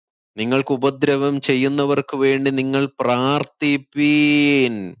 നിങ്ങൾക്ക് ഉപദ്രവം ചെയ്യുന്നവർക്ക് വേണ്ടി നിങ്ങൾ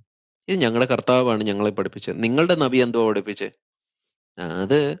പ്രാർത്ഥിപ്പീൻ. ഇത് ഞങ്ങളുടെ കർത്താവാണ് ഞങ്ങളെ പഠിപ്പിച്ചത്. നിങ്ങളുടെ നബി എന്തോ പഠിപ്പിച്ചത്?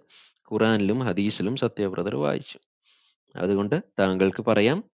 അത് ഖുറാനിലും ഹദീസിലും സത്യബ്രദർ വായിച്ചു. അതുകൊണ്ട് താങ്കൾക്ക്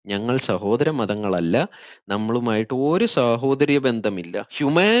പറയാം, ഞങ്ങൾ സഹോദര മതങ്ങളല്ല, നമ്മളുമായിട്ട് ഒരു സാഹോദര്യ ബന്ധമില്ല.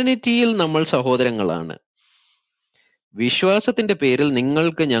 ഹ്യൂമാനിറ്റിയിൽ നമ്മൾ സഹോദരങ്ങളാണ്. വിശ്വാസത്തിന്റെ പേരിൽ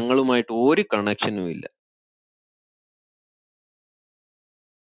നിങ്ങൾക്ക് ഞങ്ങളുമായിട്ട് ഒരു കണക്ഷനും ഇല്ല.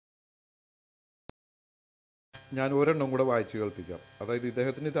 ഞാൻ ഒരെണ്ണം കൂടെ വായിച്ചു കേൾപ്പിക്കാം. അതായത്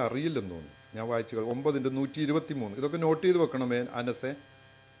ഇദ്ദേഹത്തിന് ഇത് അറിയില്ലെന്ന് തോന്നുന്നു. ഞാൻ വായിച്ചു 9:123 ഇതൊക്കെ നോട്ട് ചെയ്ത് വെക്കണമേ അനസേ.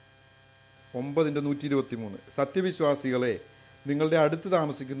 9:123 സത്യവിശ്വാസികളെ, നിങ്ങളുടെ അടുത്ത്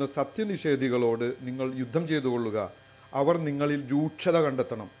താമസിക്കുന്ന സത്യനിഷേധികളോട് നിങ്ങൾ യുദ്ധം ചെയ്തുകൊള്ളുക. അവർ നിങ്ങളിൽ രൂക്ഷത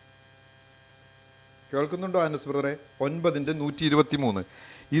കണ്ടെത്തണം. കേൾക്കുന്നുണ്ടോ അനസ് ബ്രദറെ? 9:123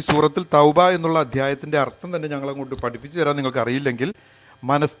 ഈ സൂറത്തിൽ തൗബ എന്നുള്ള അധ്യായത്തിന്റെ അർത്ഥം തന്നെ ഞങ്ങൾ അങ്ങോട്ട് പഠിപ്പിച്ചു തരാൻ നിങ്ങൾക്ക് അറിയില്ലെങ്കിൽ,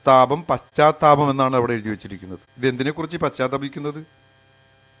 മനസ്താപം, പശ്ചാത്താപം എന്നാണ് അവിടെ എഴുതി വെച്ചിരിക്കുന്നത്. ഇത് എന്തിനെ കുറിച്ച് പശ്ചാത്തപിക്കുന്നത്?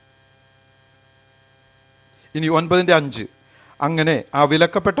 ഇനി 9:5 അങ്ങനെ ആ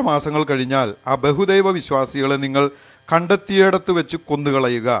വിലക്കപ്പെട്ട മാസങ്ങൾ കഴിഞ്ഞാൽ ആ ബഹുദൈവ വിശ്വാസികളെ നിങ്ങൾ കണ്ടെത്തിയിടത്ത് വെച്ച്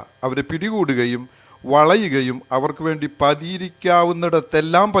കൊന്നുകളയുക. അവരെ പിടികൂടുകയും വളയുകയും അവർക്ക് വേണ്ടി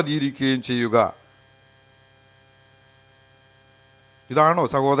പതിയിരിക്കാവുന്നിടത്തെല്ലാം പതിയിരിക്കുകയും ചെയ്യുക. ഇതാണോ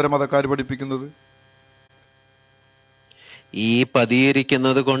സഹോദര മതക്കാർ പഠിപ്പിക്കുന്നത്? ഈ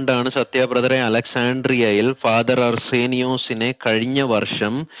പതിയിരിക്കുന്നത് കൊണ്ടാണ് സത്യ ബ്രദറെ അലക്സാൻഡ്രിയയിൽ ഫാദർ അർസേനിയോസിനെ കഴിഞ്ഞ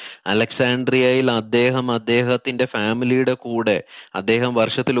വർഷം അലക്സാൻഡ്രിയയിൽ അദ്ദേഹത്തിന്റെ ഫാമിലിയുടെ കൂടെ, അദ്ദേഹം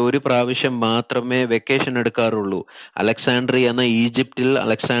വർഷത്തിൽ ഒരു പ്രാവശ്യം മാത്രമേ വെക്കേഷൻ എടുക്കാറുള്ളൂ. അലക്സാൻഡ്രിയ എന്ന ഈജിപ്തിൽ,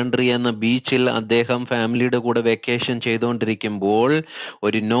 അലക്സാൻഡ്രിയ എന്ന ബീച്ചിൽ അദ്ദേഹം ഫാമിലിയുടെ കൂടെ വെക്കേഷൻ ചെയ്തുകൊണ്ടിരിക്കുമ്പോൾ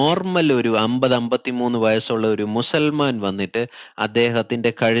ഒരു നോർമൽ ഒരു 50-53 വയസ്സുള്ള ഒരു മുസൽമാൻ വന്നിട്ട്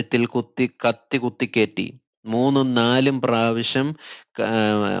അദ്ദേഹത്തിന്റെ കഴുത്തിൽ കത്തി കുത്തിക്കയറ്റി. 3-4 പ്രാവശ്യം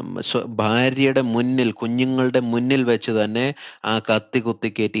ഭാര്യയുടെ മുന്നിൽ, കുഞ്ഞുങ്ങളുടെ മുന്നിൽ വെച്ച് തന്നെ ആ കത്തി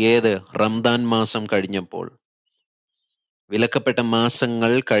കുത്തിക്കയറ്റി. ഏത്? റംദാൻ മാസം കഴിഞ്ഞപ്പോൾ, വിലക്കപ്പെട്ട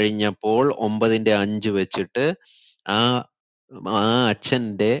മാസങ്ങൾ കഴിഞ്ഞപ്പോൾ 9/5 വെച്ചിട്ട് ആ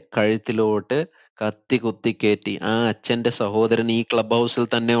അച്ഛന്റെ കഴുത്തിലോട്ട് കത്തി കുത്തിക്കയറ്റി. ആ അച്ഛന്റെ സഹോദരൻ ഈ ക്ലബ് ഹൗസിൽ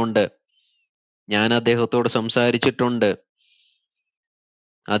തന്നെ ഉണ്ട്. ഞാൻ അദ്ദേഹത്തോട് സംസാരിച്ചിട്ടുണ്ട്.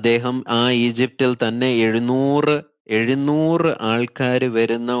 അദ്ദേഹം ആ ഈജിപ്തിൽ തന്നെ 700 ആൾക്കാർ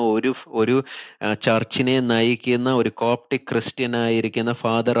വരുന്ന ഒരു ചർച്ചിനെ നയിക്കുന്ന ഒരു കോപ്റ്റിക് ക്രിസ്ത്യൻ ആയിരിക്കുന്ന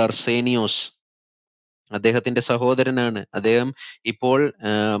ഫാദർ അർസേനിയോസ് അദ്ദേഹത്തിന്റെ സഹോദരനാണ്. അദ്ദേഹം ഇപ്പോൾ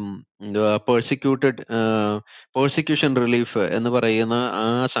പേഴ്സിക്യൂഷൻ റിലീഫ് എന്ന് പറയുന്ന ആ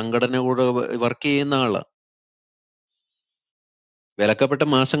സംഘടന കൂടെ വർക്ക് ചെയ്യുന്ന ആള്. വിലക്കപ്പെട്ട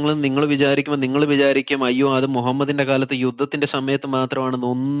മാസങ്ങൾ നിങ്ങൾ വിചാരിക്കും അയ്യോ അത് മുഹമ്മദിന്റെ കാലത്ത് യുദ്ധത്തിന്റെ സമയത്ത് മാത്രമാണെന്ന്.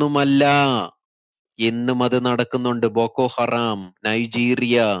 ഒന്നുമല്ല, ഇന്നും അത് നടക്കുന്നുണ്ട്. Boko Haram,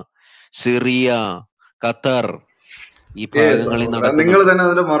 Nigeria, Syria, Qatar, ഈ ഭാഗങ്ങളിൽ നിങ്ങൾ തന്നെ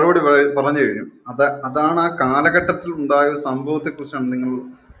അതിന്റെ മറുപടി പറഞ്ഞു കഴിഞ്ഞു. അതാണ് ആ കാലഘട്ടത്തിൽ ഉണ്ടായ സംഭവത്തെ കുറിച്ചാണ് നിങ്ങൾ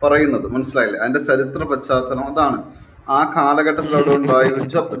പറയുന്നത്. മനസ്സിലായില്ലേ? അതിന്റെ ചരിത്ര പശ്ചാത്തലം അതാണ്. ആ കാലഘട്ടത്തിൽ അവിടെ ഉണ്ടായ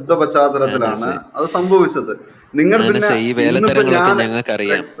യുദ്ധ പശ്ചാത്തലത്തിലാണ് അത് സംഭവിച്ചത്. നിങ്ങൾ പിന്നെ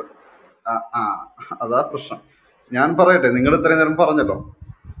അതാ പ്രശ്നം. ഞാൻ പറയട്ടെ, നിങ്ങൾ ഇത്രയും നേരം പറഞ്ഞല്ലോ,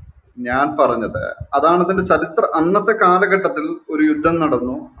 ഞാൻ പറഞ്ഞത് അതാണ് ഇതിന്റെ ചരിത്ര. അന്നത്തെ കാലഘട്ടത്തിൽ ഒരു യുദ്ധം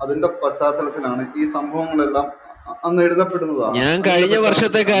നടന്നു, അതിന്റെ പശ്ചാത്തലത്തിലാണ് ഈ സംഭവങ്ങളെല്ലാം അന്ന് എഴുതപ്പെടുന്നതാണ്. ഞാൻ കഴിഞ്ഞ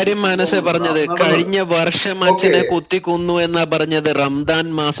വർഷത്തെ കാര്യം മനസ്സേ പറഞ്ഞത്. കഴിഞ്ഞ വർഷം അച്ഛനെ കുത്തിക്കൊന്നു എന്നാ പറഞ്ഞത്. റംദാൻ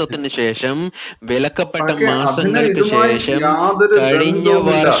മാസത്തിന് ശേഷം, വിലക്കപ്പെട്ട മാസങ്ങൾക്ക് ശേഷം കഴിഞ്ഞ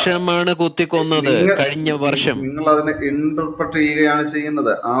വർഷമാണ് കുത്തിക്കൊന്നത്. കഴിഞ്ഞ വർഷം നിങ്ങൾ അതിനെ ഇന്റർപ്രറ്റ് ചെയ്യുകയാണ്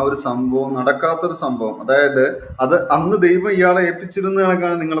ചെയ്യുന്നത്. ആ ഒരു സംഭവം നടക്കാത്തൊരു സംഭവം, അതായത് അത് അന്ന് ദൈവം ഇയാളെ ഏൽപ്പിച്ചിരുന്ന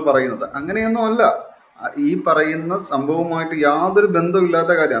കണക്കാണ് നിങ്ങൾ പറയുന്നത്. അങ്ങനെയൊന്നും അല്ല. ഈ പറയുന്ന സംഭവവുമായിട്ട് യാതൊരു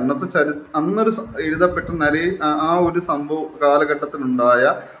ബന്ധമില്ലാത്ത കാര്യം. അന്നൊരു എഴുതപ്പെട്ട ആ ഒരു സംഭവ കാലഘട്ടത്തിലുണ്ടായ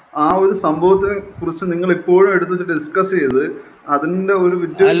ആ ഒരു സംഭവത്തിനെ കുറിച്ച് നിങ്ങൾ ഇപ്പോഴും എടുത്തിട്ട് ഡിസ്കസ് ചെയ്ത് അതിന്റെ ഒരു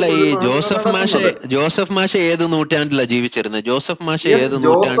അല്ല. ഈ ജോസഫ് മാഷ ഏത് നൂറ്റാണ്ടിലാണ് ജീവിച്ചിരുന്നത്? ജോസഫ് മാഷ ഏത്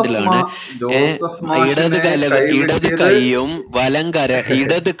നൂറ്റാണ്ടിലാണ്? ഇടത് കൈയും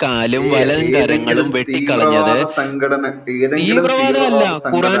ഇടത് കാലും വലം കരങ്ങളും വെട്ടിക്കളഞ്ഞത് തീവ്രവാദമല്ല,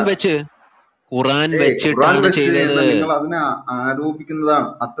 ഖുറാൻ വെച്ചിട്ടാണ് ചെയ്തത്. നിങ്ങൾ അതിനെ ആരോപിക്കുന്നതാണ്.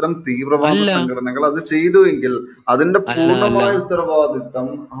 അത്തരം തീവ്രവാദ സംഘടനകൾ അത് ചെയ്തുവെങ്കിൽ അതിന്റെ പൂർണ്ണമായ ഉത്തരവാദിത്വം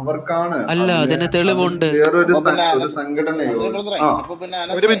അവർക്കാണ്. അല്ല, അതിന് തെളിവുണ്ട്. വേറൊരു സംഘടനയോ.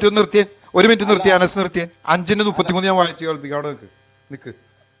 ഒരു മിനിറ്റ് നിർത്തിയ അനസ് നിർത്തിയ 5:33 ഞാൻ വായിച്ചു കേൾപ്പിക്കാം. അവിടെ നിക്ക്,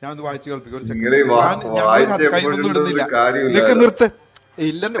 ഞാൻ വായിച്ചു കേൾപ്പിക്കാം. നിർത്ത്,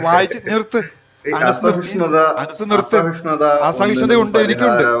 ഇല്ല വായിച്ച് നിർത്ത്. അസഹിഷ്ണുതയുണ്ട്,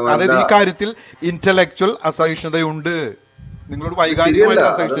 എനിക്കുണ്ട്. അതായത് ഈ കാര്യത്തിൽ ഇന്റലക്ച്വൽ അസഹിഷ്ണുതയുണ്ട്. നിങ്ങളോട് വൈകാരികമായിട്ട്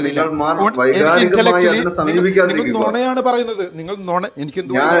അസഹിഷ്ണുതയില്ല. നിങ്ങൾ നുണയാണ് പറയുന്നത്. നിങ്ങൾ നുണ. എനിക്ക്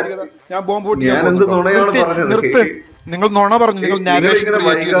ഞാൻ ബോംബ് പൊട്ടി. നിർത്ത്. നിങ്ങൾ നുണ പറഞ്ഞു. നിങ്ങൾ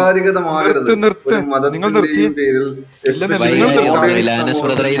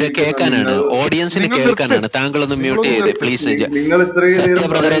ഇത് കേൾക്കാനാണ്, ഓഡിയൻസിന് കേൾക്കാനാണ്. താങ്കളൊന്ന് മ്യൂട്ട് ചെയ്തേ പ്ലീസ്. സത്യ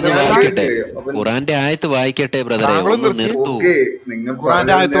ബ്രദറെ വായിക്കട്ടെ, ഖുറാന്റെ ആയത്ത് വായിക്കട്ടെ ബ്രദറെ, ഒന്ന് നിർത്തൂ.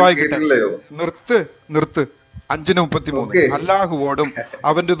 ഖുറാന്റെ ആയത്ത് വായിക്കട്ടെ. നിർത്ത്. 5:33 അല്ലാഹുവോടും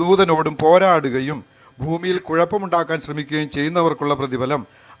അവന്റെ ദൂതനോടും പോരാടുകയും ഭൂമിയിൽ കുഴപ്പമുണ്ടാക്കാൻ ശ്രമിക്കുകയും ചെയ്യുന്നവർക്കുള്ള പ്രതിഫലം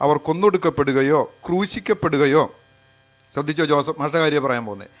അവർ കൊന്നൊടുക്കപ്പെടുകയോ ക്രൂശിക്കപ്പെടുകയോ. ശ്രദ്ധിച്ചോ, ജോസഫ് മാഷ കാര്യം പറയാൻ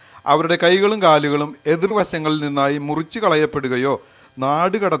പോകുന്നത്. അവരുടെ കൈകളും കാലുകളും എതിർവശങ്ങളിൽ നിന്നായി മുറിച്ചു കളയപ്പെടുകയോ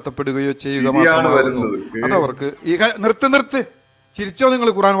നാട് കടത്തപ്പെടുകയോ ചെയ്യുക മാത്രമാകുന്നു. അതവർക്ക് നിർത്ത്. ചിരിച്ചോ നിങ്ങൾ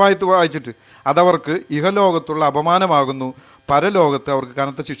ഖുറാൻ വായിച്ചിട്ട്? അതവർക്ക് ഇഹലോകത്തുള്ള അപമാനമാകുന്നു, പരലോകത്ത് അവർക്ക്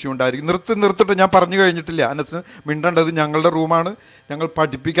കനത്ത ശിക്ഷ ഉണ്ടായിരിക്കും. നിർത്തിട്ട് ഞാൻ പറഞ്ഞു കഴിഞ്ഞിട്ടില്ല. അനസ് മിണ്ടേണ്ടത് ഞങ്ങളുടെ റൂമാണ്. ഞങ്ങൾ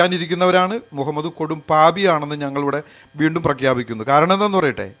പഠിപ്പിക്കാനിരിക്കുന്നവരാണ്. മുഹമ്മദ് കൊടും പാപിയാണെന്ന് ഞങ്ങളിവിടെ വീണ്ടും പ്രഖ്യാപിക്കുന്നു. കാരണം എന്താണെന്ന്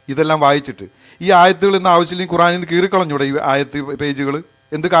പറയട്ടെ, ഇതെല്ലാം വായിച്ചിട്ട് ഈ ആയത്തുകൾ ഇന്ന് ആവശ്യമില്ലെങ്കിൽ ഖുറാനിൽ നിന്ന് കീറിക്കളഞ്ഞൂടെ ഈ ആയത്ത് പേജുകൾ?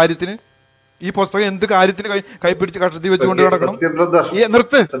 എന്ത് കാര്യത്തിന്? ഈ പുസ്തകം എന്ത് കാര്യത്തിന് കൈപ്പിടിച്ച് കഷത്തി വെച്ചുകൊണ്ട് നടക്കണം?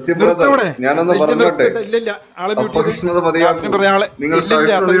 അദ്ദേഹത്തെ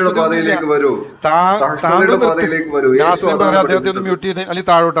മ്യൂട്ട് ചെയ്ത് അല്ലെങ്കിൽ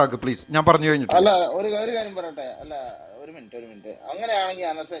താഴോട്ടാക്ക് പ്ലീസ്. ഞാൻ പറഞ്ഞു കഴിഞ്ഞിട്ട് അല്ല, ഒരു കാര്യം പറയട്ടെ. അല്ല, ഒരു മിനിറ്റ്. അങ്ങനെയാണെങ്കിൽ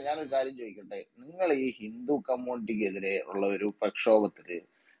അനസ ഞാനൊരു കാര്യം ചോദിക്കട്ടെ. നിങ്ങൾ ഈ ഹിന്ദു കമ്മ്യൂണിറ്റിക്കെതിരെ ഉള്ള ഒരു പ്രക്ഷോഭത്തില്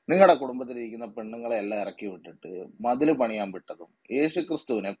നിങ്ങളുടെ കുടുംബത്തിലിരിക്കുന്ന പെണ്ണുങ്ങളെ എല്ലാം ഇറക്കി വിട്ടിട്ട് മതില് പണിയാൻ വിട്ടതും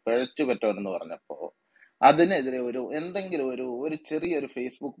യേശുക്രിസ്തുവിനെ പിഴച്ചു പറ്റവനെന്ന് പറഞ്ഞപ്പോ അതിനെതിരെ എന്തെങ്കിലും ഒരു ചെറിയൊരു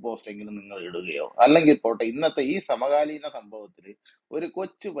ഫേസ്ബുക്ക് പോസ്റ്റ് എങ്കിലും നിങ്ങൾ ഇടുകയോ, അല്ലെങ്കിൽ പോട്ടെ ഇന്നത്തെ ഈ സമകാലീന സംഭവത്തില് ഒരു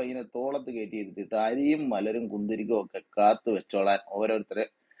കൊച്ചു പയ്യനെ തോളത്ത് കയറ്റി ഇരുത്തിയിട്ട് അരിയും മലരും കുന്തിരിക്കും ഒക്കെ കാത്തു വെച്ചോളാൻ ഓരോരുത്തരോട്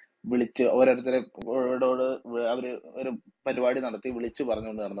അവര് ഒരു പരിപാടി നടത്തി വിളിച്ചു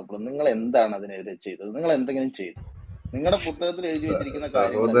പറഞ്ഞുകൊണ്ട് നടന്നപ്പോൾ നിങ്ങൾ എന്താണ് അതിനെതിരെ ചെയ്തത്? നിങ്ങൾ എന്തെങ്കിലും ചെയ്തു? നിങ്ങളുടെ പുസ്തകത്തിൽ എഴുതി വെച്ചിരിക്കുന്ന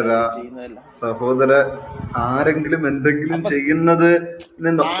സഹോദര ആരെങ്കിലും എന്തെങ്കിലും ചെയ്യുന്നത്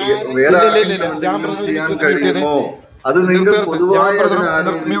വേറെ ആരെങ്കിലും ചെയ്യാൻ കഴിയുമോ? അത് നിങ്ങൾ പൊതുവായി അതിനെ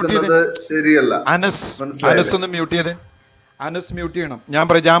ആരോപിക്കുന്നത് ശരിയല്ല. അനസ് മ്യൂട്ട് ചെയ്യണം. ഞാൻ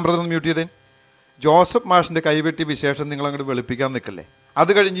ബ്രദർ മ്യൂട്ട് ചെയ്തേ. ജോസഫ് മാഷിന്റെ കൈവെട്ടി വിശേഷം നിങ്ങൾ അങ്ങോട്ട് വെളുപ്പിക്കാൻ നിൽക്കല്ലേ.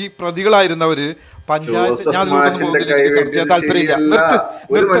 അത് കഴിഞ്ഞ് ഈ പ്രതികളായിരുന്നവര് പഞ്ചായത്ത്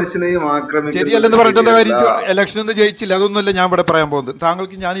ശരിയല്ലെന്ന് പറഞ്ഞിട്ട് കാര്യം. ഇലക്ഷനൊന്നും ജയിച്ചില്ല, അതൊന്നുമല്ല ഞാൻ ഇവിടെ പറയാൻ പോകുന്നത്.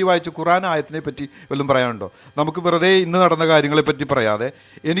 താങ്കൾക്ക് ഞാൻ ഈ വായിച്ച ഖുർആൻ ആയത്തിനെ പറ്റി വല്ലതും പറയാനുണ്ടോ? നമുക്ക് വെറുതെ ഇന്ന് നടന്ന കാര്യങ്ങളെ പറ്റി പറയാതെ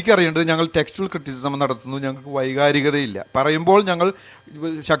എനിക്കറിയേണ്ടത് ഞങ്ങൾ ടെക്സ്റ്റുവൽ ക്രിറ്റിസിസം നടത്തുന്നു, ഞങ്ങൾക്ക് വൈകാരികതയില്ല. പറയുമ്പോൾ ഞങ്ങൾ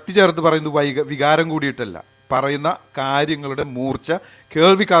ശക്തി ചേർത്ത് പറയുന്നത് വികാരം കൂടിയിട്ടല്ല, പറയുന്ന കാര്യങ്ങളുടെ മൂർച്ച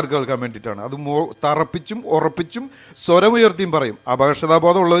കേൾവിക്കാർക്ക് കേൾക്കാൻ വേണ്ടിയിട്ടാണ്. അത് തറപ്പിച്ചും ഉറപ്പിച്ചും സ്വരമുയർത്തിയും പറയും.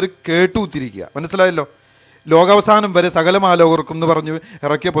 അപകർഷതാബോധം ഉള്ളവർ കേട്ടുകുത്തിരിക്കുക. മനസ്സിലായല്ലോ? ലോകാവസാനം വരെ സകലമാലോകർക്കും എന്ന് പറഞ്ഞ്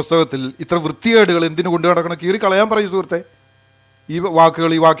ഇറക്കിയ പുസ്തകത്തിൽ ഇത്ര വൃത്തികേടുകൾ എന്തിനു കൊണ്ടു നടക്കണം? കീറി കളയാൻ പറയൂ സുഹൃത്തെ. ഈ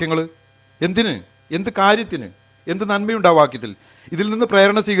വാക്യങ്ങൾ എന്തിന്? എന്ത് കാര്യത്തിന്? എന്ത് നന്മയുണ്ട് ആ വാക്യത്തിൽ? ഇതിൽ നിന്ന്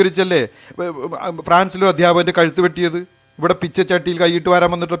പ്രേരണ സ്വീകരിച്ചല്ലേ ഫ്രാൻസിലും അധ്യാപകന്റെ കഴുത്ത് വെട്ടിയത്? ഇവിടെ പിച്ചച്ചട്ടിയിൽ കൈയിട്ട് വരാൻ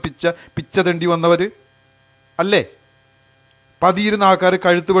വന്നിട്ടുള്ള പിച്ച തെണ്ടി വന്നവര് അല്ലേ? പതിയിരുന്ന ആൾക്കാർ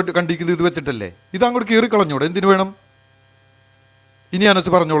കഴുത്ത് കണ്ടിക്കുന്നത് ഇത് വെച്ചിട്ടല്ലേ? ഇതങ്ങോട്ട് കീറിക്കളഞ്ഞൂടെ? എന്തിനു വേണം? ഇനി അനസ്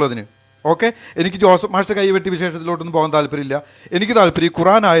പറഞ്ഞോളൂ അതിന്. ഓക്കെ, എനിക്ക് ജോസഫ് മാസ്റ്റർ കൈവെട്ടി വിശേഷത്തിലോട്ടൊന്നും പോകാൻ താല്പര്യമില്ല. എനിക്ക് താല്പര്യം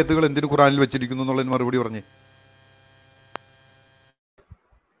ഖുറാൻ ആയത്തുകൾ എന്തിനു ഖുറാനിൽ വെച്ചിരിക്കുന്നു എന്നുള്ളതിന് മറുപടി പറഞ്ഞേ.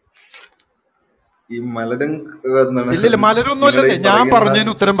 ഈ മലരും ഇല്ല മലരൊന്നുമല്ലേ, ഞാൻ പറഞ്ഞതിന്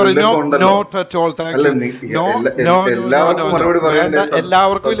ഉത്തരം പറയുന്നു.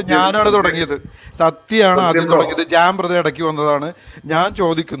 എല്ലാവർക്കും ഇല്ല, ഞാനാണ് തുടങ്ങിയത്. സത്യമാണ് ആദ്യം തുടങ്ങിയത്. ജാം ബ്രദർ ഇടയ്ക്ക് വന്നതാണ്. ഞാൻ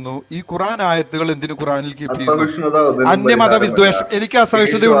ചോദിക്കുന്നു, ഈ ഖുറാൻ ആയത്തുകൾ എന്തിനു ഖുറാനിൽ കീപ്പ് ചെയ്യുന്നു? അന്യമത വിദ്വേഷം. എനിക്ക്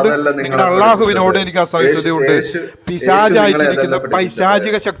അസഹിഷ്ണുതയുണ്ട്. നിങ്ങളുടെ അള്ളാഹുവിനോട് എനിക്ക് അസഹിഷ്ണുതയുണ്ട്. പിശാചായിരിക്കുന്ന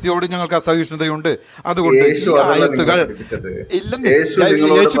പൈശാചിക ശക്തിയോട് ഞങ്ങൾക്ക് അസഹിഷ്ണുതയുണ്ട്. അതുകൊണ്ട് ഈ ആയത്തുകൾ ഇല്ലെന്നേ.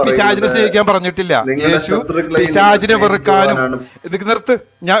 യേശു പിശാചിനെ സ്നേഹിക്കാൻ പറഞ്ഞിട്ടില്ല. യേശു പിശാചിനെ വെറുക്കാനും.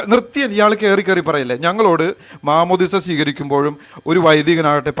 നിർത്തിയ ഇയാൾ കയറി പറയില്ലേ. ഞങ്ങളോട് മാമോദിസ സ്വീകരിക്കുമ്പോഴും ഒരു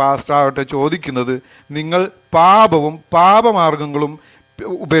വൈദികനാകട്ടെ പാസ്റ്റർ ആകട്ടെ ചോദിക്കുന്നത്, നിങ്ങൾ പാപവും പാപമാർഗങ്ങളും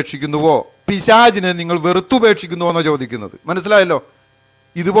ഉപേക്ഷിക്കുന്നുവോ, പിശാചിനെ നിങ്ങൾ വെറുത്തുപേക്ഷിക്കുന്നുവോ എന്നാണ് ചോദിക്കുന്നത്. മനസ്സിലായല്ലോ?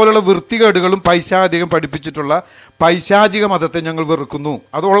 ഇതുപോലുള്ള വൃത്തികേടുകളും പൈശാചികം പഠിപ്പിച്ചിട്ടുള്ള പൈശാചിക മതത്തെ ഞങ്ങൾ വെറുക്കുന്നു.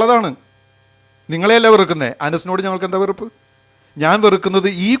 അതുള്ളതാണ്. നിങ്ങളെയല്ല വെറുക്കുന്നേ. അനസിനോട് ഞങ്ങൾക്ക് എന്താ വെറുപ്പ്? ഞാൻ വെറുക്കുന്നത്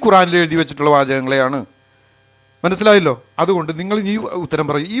ഈ ഖുറാനിൽ എഴുതി വെച്ചിട്ടുള്ള വാചകങ്ങളെയാണ്. മനസ്സിലായല്ലോ? അതുകൊണ്ട് നിങ്ങൾ ഈ ഉത്തരം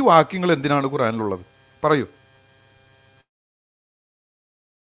പറയൂ. ഈ വാക്യങ്ങൾ എന്തിനാണ് ഖുറാനിലുള്ളത്? പറയൂ.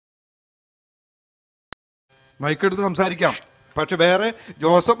 മൈക്കെടുത്ത് സംസാരിക്കാം. പക്ഷെ വേറെ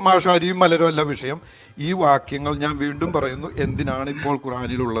ജോസഫ് മാഷാരിയും മലരും അല്ല വിഷയം. ഈ വാക്യങ്ങൾ ഞാൻ വീണ്ടും പറയുന്നു, എന്തിനാണ് ഇപ്പോൾ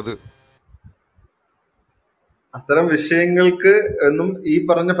ഖുറാനിലുള്ളത്? അത്തരം വിഷയങ്ങൾക്ക് ഒന്നും ഈ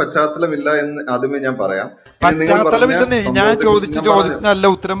പറഞ്ഞ പശ്ചാത്തലമില്ല എന്ന് ആദ്യമേ ഞാൻ പറയാം. പശ്ചാത്തലമില്ലെന്നേ ഞാൻ ചോദിച്ച ചോദ്യത്തിനല്ല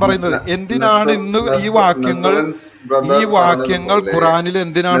ഉത്തരം പറയുന്നത്. എന്തിനാണ് ഇന്ന് ഈ വാക്യങ്ങൾ ഖുറാനിൽ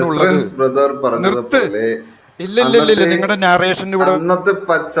എന്തിനാണുള്ളത്? നിർത്ത്. ഇല്ല നിങ്ങളുടെ നറേഷൻ ഇവിടെ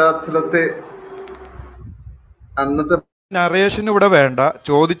അന്നത്തെ നറേഷൻ ഇവിടെ വേണ്ട.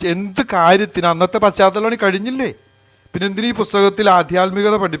 ചോദിച്ച് എന്ത് കാര്യത്തിന്? അന്നത്തെ പശ്ചാത്തലമാണ് കഴിഞ്ഞില്ലേ? പിന്നെ എന്തിനീ പുസ്തകത്തിൽ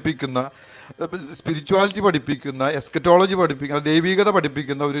ആധ്യാത്മികത പഠിപ്പിക്കുന്ന, സ്പിരിച്വാലിറ്റി പഠിപ്പിക്കുന്ന, എസ്കറ്റോളജി പഠിപ്പിക്കുന്ന, ദൈവികത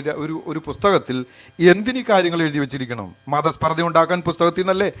പഠിപ്പിക്കുന്ന ഒരു പുസ്തകത്തിൽ എന്തിനീ കാര്യങ്ങൾ എഴുതി വെച്ചിരിക്കണം? മതസ്പർദ്ധ ഉണ്ടാക്കാൻ പുസ്തകത്തിൽ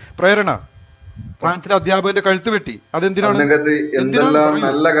നിന്നല്ലേ പ്രേരണ? ഫ്രാൻസിലെ അധ്യാപകന്റെ കഴുത്ത് വെട്ടി, അതെന്തിനാണ്?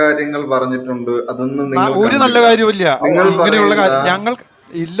 നല്ല കാര്യങ്ങൾ പറഞ്ഞിട്ടുണ്ട്. അതൊന്നും ഒരു നല്ല കാര്യമില്ല. ഇങ്ങനെയുള്ള കാര്യം ഞങ്ങൾ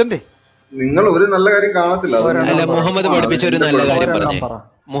ഇല്ലെന്നേ. നിങ്ങൾ ഒരു നല്ല കാര്യം കാണത്തില്ല. അല്ല, മുഹമ്മദ് പഠിപ്പിച്ച ഒരു നല്ല കാര്യം പറഞ്ഞേ.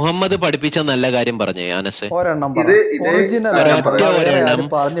 മുഹമ്മദ് പഠിപ്പിച്ച നല്ല കാര്യം പറഞ്ഞേ അനസ്.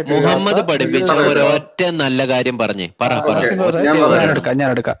 മുഹമ്മദ് പഠിപ്പിച്ച ഒരൊറ്റ നല്ല കാര്യം പറഞ്ഞേ.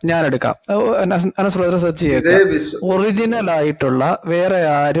 ഞാനെടുക്കാം. ഒറിജിനൽ ആയിട്ടുള്ള വേറെ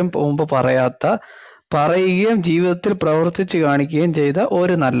ആരും മുമ്പ് പറയാത്ത, പറയുകയും ജീവിതത്തിൽ പ്രവർത്തിച്ച് കാണിക്കുകയും ചെയ്ത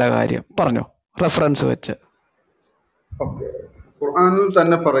ഒരു നല്ല കാര്യം പറഞ്ഞോ, റെഫറൻസ് വെച്ച്. ഖുർആനിൽ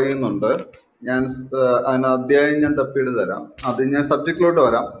തന്നെ പറയുന്നുണ്ട്. ഞാൻ അതിന് അധ്യായം ഞാൻ തപ്പിയിട്ട് തരാം. അത് ഞാൻ സബ്ജക്റ്റിലോട്ട്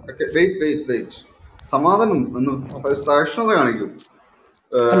വരാം. വെയിറ്റ് സമാധാനം ഒന്ന് സഹിഷ്ണുത കാണിക്കൂ.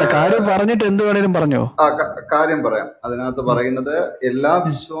 അല്ല, കാര്യം പറഞ്ഞിട്ട് എന്ത് വേണേലും പറഞ്ഞോ. കാര്യം പറയാം. അതിനകത്ത് പറയുന്നത് എല്ലാ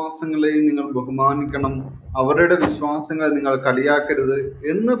വിശ്വാസങ്ങളെയും നിങ്ങൾ ബഹുമാനിക്കണം, അവരുടെ വിശ്വാസങ്ങളെ നിങ്ങൾ കളിയാക്കരുത്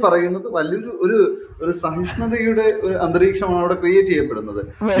എന്ന് പറയുന്നത് വലിയൊരു ഒരു സഹിഷ്ണുതയുടെ ഒരു അന്തരീക്ഷമാണ് അവിടെ ക്രിയേറ്റ് ചെയ്യപ്പെടുന്നത്.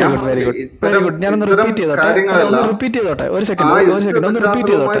 പശ്ചാത്തലവുമായി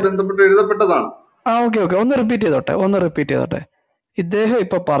ബന്ധപ്പെട്ട് എഴുതപ്പെട്ടതാണ്. ഒന്ന് റിപ്പീറ്റ് ചെയ്തോട്ടെ. ഇദ്ദേഹം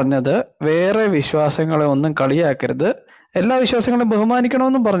ഇപ്പൊ പറഞ്ഞത് വേറെ വിശ്വാസങ്ങളെ ഒന്നും കളിയാക്കരുത്, എല്ലാ വിശ്വാസങ്ങളെയും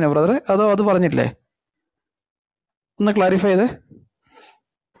ബഹുമാനിക്കണമെന്നും പറഞ്ഞോ ബ്രദറെ? അതോ അത് പറഞ്ഞില്ലേ? ഒന്ന് ക്ലാരിഫൈ ചെയ്തേ.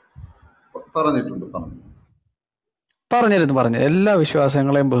 പറഞ്ഞിരുന്നു എല്ലാ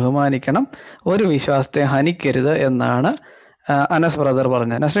വിശ്വാസങ്ങളെയും ബഹുമാനിക്കണം, ഒരു വിശ്വാസത്തെ ഹനിക്കരുത് എന്നാണ് അനസ് ബ്രദർ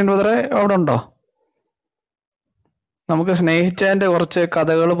പറഞ്ഞത്. നസ്രീൻ ബ്രദറെ അവിടെ ഉണ്ടോ? നമുക്ക് സ്നേഹിച്ചതിന്റെ കുറച്ച്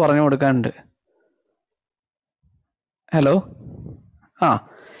കഥകൾ പറഞ്ഞു കൊടുക്കാനുണ്ട്. ഹലോ.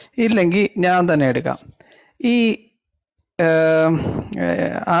 ഇല്ലെങ്കിൽ ഞാൻ തന്നെ എടുക്കാം. ഈ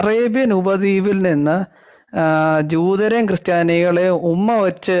അറേബ്യൻ ഉപദ്വീപിൽ നിന്ന് ജൂതരെയും ക്രിസ്ത്യാനികളെയും ഉമ്മ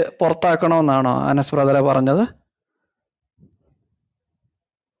വെച്ച് പുറത്താക്കണമെന്നാണോ അനസ് ബ്രദറെ പറഞ്ഞത്?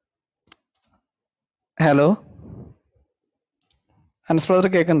 ഹലോ, അനസ് ബ്രദർ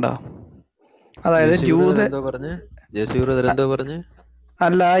കേൾക്കണ്ടോ? അതായത്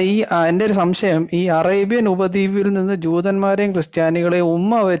അല്ല, എൻ്റെ ഒരു സംശയം, ഈ അറേബ്യൻ ഉപദ്വീപിൽ നിന്ന് ജൂതന്മാരെയും ക്രിസ്ത്യാനികളെയും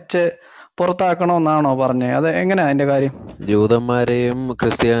ഉമ്മ വെച്ച് പുറത്താക്കണമെന്നാണോ പറഞ്ഞത്? അത് എങ്ങനെയാ അതിന്റെ കാര്യം? ജൂതന്മാരെയും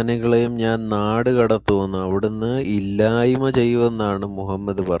ക്രിസ്ത്യാനികളെയും ഞാൻ നാട് കടത്തുമെന്ന്, അവിടുന്ന് ഇല്ലായ്മ ചെയ്യുമെന്നാണ്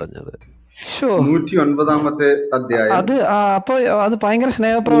മുഹമ്മദ് പറഞ്ഞത്. 109-ാമത്തെ അധ്യായം. അപ്പൊ അത് ഭയങ്കര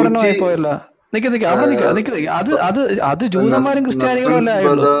സ്നേഹപ്രകടനമായി പോയല്ലോ. അത് ജൂതന്മാരും ക്രിസ്ത്യാനികളും അല്ലേ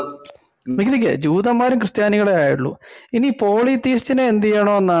ആയുള്ളൂ. ജൂതന്മാരും ക്രിസ്ത്യാനികളെ ആയുള്ളൂ. ഇനി പോളിതീസ്റ്റിനെ എന്ത്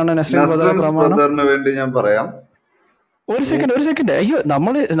ചെയ്യണമെന്നാണ് നസ്രീൻ ബ്രദറിന് വേണ്ടി ഞാൻ പറയാം. ഒരു സെക്കൻഡ്. അയ്യോ,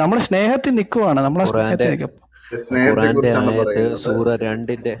 നമ്മള് സ്നേഹത്തിൽ നിൽക്കുവാണ്. നമ്മളെ സ്നേഹത്തിൽ നിൽക്കും.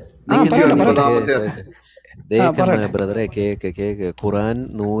 ബ്രദറെ കേക്ക് ഖുറാൻ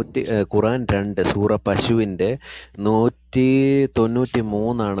 2 സൂറ പശുവിന്റെ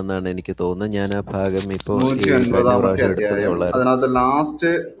 193 എനിക്ക് തോന്നുന്നത്. ഞാൻ ആ ഭാഗം ഇപ്പോ ലാസ്റ്റ്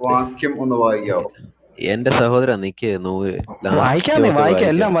വാക്യം ഒന്ന് വായിക്കാവോ? എന്റെ സഹോദര നിക്ക്, വായിക്കാം,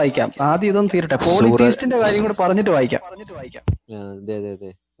 എല്ലാം വായിക്കാം. ആദ്യം ഇതൊന്നും തീരട്ടെ, പോളിതീസ്റ്റിന്റെ കാര്യം കൂടെ പറഞ്ഞിട്ട് വായിക്കാം.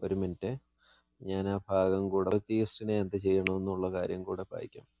 ഒരു മിനിറ്റ്, ഞാൻ ആ ഭാഗം കൂടെ പോളിതീസ്റ്റിനെ എന്ത് ചെയ്യണമെന്നുള്ള കാര്യം കൂടെ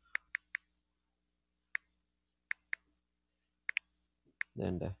വായിക്കാം.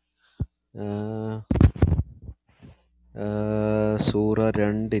 സൂറ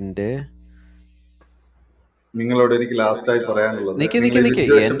 2 നിങ്ങളോട് എനിക്ക് ലാസ്റ്റായി പറയാനുള്ളത്,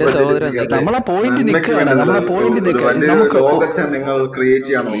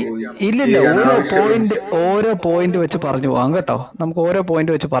 ഓരോ പോയിന്റ് വെച്ച് പറഞ്ഞു പോവാം കേട്ടോ. നമുക്ക് ഓരോ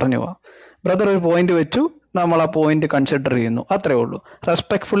പോയിന്റ് വെച്ച് പറഞ്ഞു പോവാം. ബ്രദർ ഒരു പോയിന്റ് വെച്ചു, നമ്മൾ ആ പോയിന്റ് കൺസിഡർ ചെയ്യുന്നു, അത്രേ ഉള്ളൂ.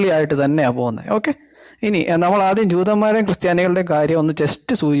 റെസ്പെക്ട്ഫുള്ളി ആയിട്ട് തന്നെയാണ് പോകുന്നത്. ഓക്കെ. ഇനി നമ്മൾ ആദ്യം ജൂതന്മാരെയും ക്രിസ്ത്യാനികളുടെയും കാര്യം ഒന്ന്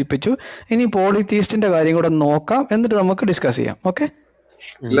ജസ്റ്റ് സൂചിപ്പിച്ചു. ഇനി പോളിതീസ്റ്റിന്റെ കാര്യം കൂടെ നോക്കാം, എന്നിട്ട് നമുക്ക് ഡിസ്കസ് ചെയ്യാം. ഓക്കെ.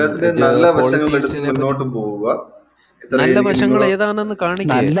 നല്ല വശങ്ങൾ ഏതാണെന്ന്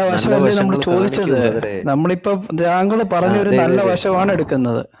കാണിക്കുക. നല്ല വശമല്ലേ നമ്മൾ ചോദിച്ചത്? നമ്മളിപ്പോ താങ്കൾ പറഞ്ഞൊരു നല്ല വശമാണ്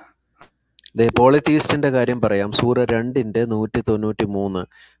എടുക്കുന്നത്. പോളിതീസ്റ്റിന്റെ കാര്യം പറയാം. സൂറ 2 193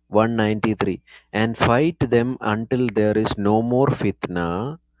 193 and fight them until there is no more fitna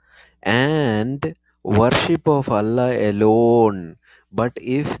and worship of Allah alone. But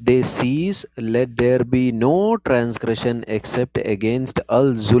if they cease, let there be no transgression except against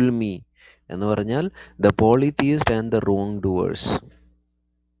al-zulmi. എന്ന് പറഞ്ഞാൽ the polytheist and the wrongdoers.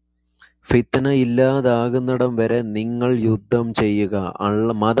 ഫിത്ന ഇല്ലാതാകുന്നിടം വരെ നിങ്ങൾ യുദ്ധം ചെയ്യുക.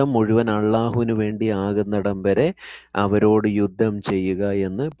 മതം മുഴുവൻ അള്ളാഹുവിന് വേണ്ടി ആകുന്നിടം വരെ അവരോട് യുദ്ധം ചെയ്യുക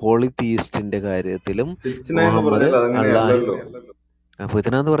എന്ന് പോളിതീസ്റ്റിന്റെ കാര്യത്തിലും മുഹമ്മദ് അള്ളാഹു.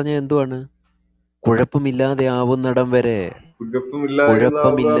 ഫിത്ന എന്ന് പറഞ്ഞാൽ എന്തുവാണ്? കുഴപ്പമില്ലാതെ ആവുന്നിടം വരെ,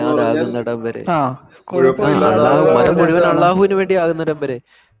 കുഴപ്പമില്ലാതാകുന്നിടം വരെ, മതം മുഴുവൻ അള്ളാഹുവിന് വേണ്ടി ആകുന്നിടം വരെ,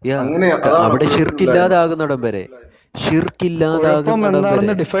 അവിടെ ഷിർക്കില്ലാതാകുന്നിടം വരെ,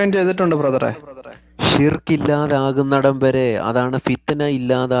 ഷിർക്കില്ലാതാകുന്നിടം വരെ, അതാണ് ഫിത്ന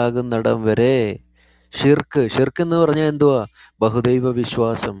ഇല്ലാതാകുന്നിടം വരെ. ഷിർക്ക് എന്ന് പറഞ്ഞാൽ എന്തുവാ? ബഹുദൈവ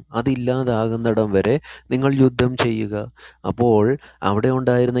വിശ്വാസം. അതില്ലാതാകുന്നിടം വരെ നിങ്ങൾ യുദ്ധം ചെയ്യുക. അപ്പോൾ അവിടെ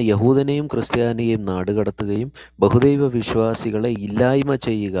ഉണ്ടായിരുന്ന യഹൂദനെയും ക്രിസ്ത്യാനിയെയും നാടുകടത്തുകയും ബഹുദൈവ വിശ്വാസികളെ ഇല്ലായ്മ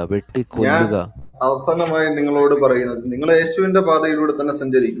ചെയ്യുക, വെട്ടിക്കൊല്ലുക. അവസാനമായി നിങ്ങളോട് പറയുന്നത്, നിങ്ങൾ യേശുവിന്റെ പാതയിലൂടെ തന്നെ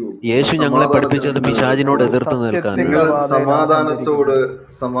സഞ്ചരിക്കൂ. യേശു ഞങ്ങളെ പഠിപ്പിച്ചത് പിശാചിനോട് എതിർത്ത് നിൽക്കാൻ. നിങ്ങൾ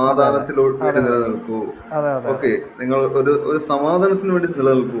സമാധാനത്തിലൂടെ നിലനിൽക്കൂ. ഓക്കെ, നിങ്ങൾ ഒരു സമാധാനത്തിന് വേണ്ടി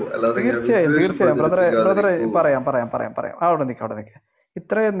നിലനിൽക്കൂ. അല്ലാതെ തീർച്ചയായും ബ്രദറെ പറയാം. അവിടെ നിൽക്കാം.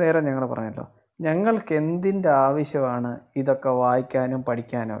 ഇത്രയും നേരം ഞങ്ങൾ പറഞ്ഞല്ലോ, ഞങ്ങൾക്ക് എന്തിൻ്റെ ആവശ്യമാണ് ഇതൊക്കെ വായിക്കാനും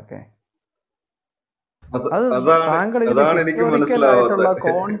പഠിക്കാനും ഒക്കെ? അത് താങ്കൾ ഇതിന്റെ ഹിസ്റ്റോറിക്കൽ ആയിട്ടുള്ള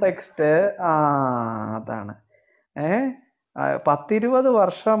കോണ്ടെക്സ്റ്റ് അതാണ്. 10-20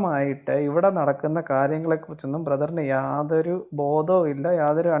 വർഷമായിട്ട് ഇവിടെ നടക്കുന്ന കാര്യങ്ങളെക്കുറിച്ചൊന്നും ബ്രദറിന് യാതൊരു ബോധവും ഇല്ല,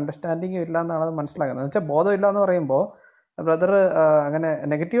 യാതൊരു അണ്ടർസ്റ്റാൻഡിങ്ങും ഇല്ല എന്നാണ് അത് മനസ്സിലാക്കുന്നത്. എന്ന് വെച്ചാൽ ബോധം ഇല്ല എന്ന് പറയുമ്പോൾ ബ്രദർ അങ്ങനെ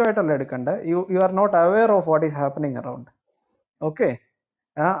നെഗറ്റീവായിട്ടല്ല എടുക്കേണ്ടത്. You are not aware of what is happening around. Okay.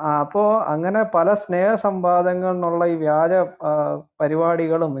 അപ്പോൾ അങ്ങനെ പല സ്നേഹസമ്പാദങ്ങൾ എന്നുള്ള ഈ വ്യാജ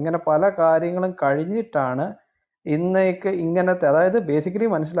പരിപാടികളും ഇങ്ങനെ പല കാര്യങ്ങളും കഴിഞ്ഞിട്ടാണ് ഇന്നേക്ക് ഇങ്ങനത്തെ, അതായത് ബേസിക്കലി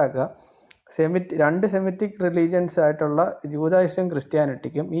മനസ്സിലാക്കുക, രണ്ട് സെമിറ്റിക് റിലീജിയൻസ് ആയിട്ടുള്ള ജൂദായിസം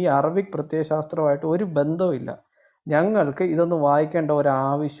ക്രിസ്ത്യാനിറ്റിക്കും ഈ അറബിക് പ്രത്യയശാസ്ത്രവുമായിട്ട് ഒരു ബന്ധവും ഇല്ല. ഞങ്ങൾക്ക് ഇതൊന്നും വായിക്കേണ്ട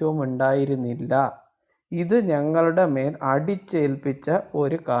ഒരാവശ്യവും ഉണ്ടായിരുന്നില്ല. ഇത് ഞങ്ങളുടെ മേൽ അടിച്ചേൽപ്പിച്ച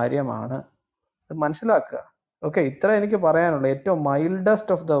ഒരു കാര്യമാണ്. മനസ്സിലാക്കുക. ഓക്കെ, ഇത്ര എനിക്ക് പറയാനുള്ളൂ, ഏറ്റവും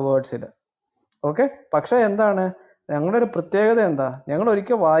മൈൽഡസ്റ്റ് ഓഫ് ദ വേർഡ്സിൽ. ഓക്കെ. പക്ഷേ എന്താണ് ഞങ്ങളുടെ ഒരു പ്രത്യേകത? എന്താ? ഞങ്ങൾ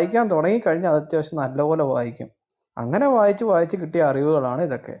ഒരിക്കൽ വായിക്കാൻ തുടങ്ങിക്കഴിഞ്ഞാൽ അത് അത്യാവശ്യം നല്ലപോലെ വായിക്കും. അങ്ങനെ വായിച്ച് കിട്ടിയ അറിവുകളാണ്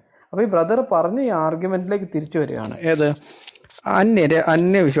ഇതൊക്കെ. അപ്പോൾ ഈ ബ്രദർ പറഞ്ഞ ഈ ആർഗ്യുമെന്റിലേക്ക് തിരിച്ചു വരികയാണ്. ഏത്?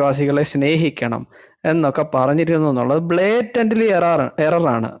 അന്യവിശ്വാസികളെ സ്നേഹിക്കണം എന്നൊക്കെ പറഞ്ഞിരുന്നു എന്നുള്ളത് ബ്ലേറ്റൻ്റ്ലി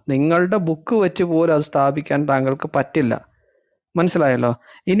എററാണ്. നിങ്ങളുടെ ബുക്ക് വെച്ച് പോലും അത് സ്ഥാപിക്കാൻ താങ്കൾക്ക് പറ്റില്ല. മനസ്സിലായല്ലോ?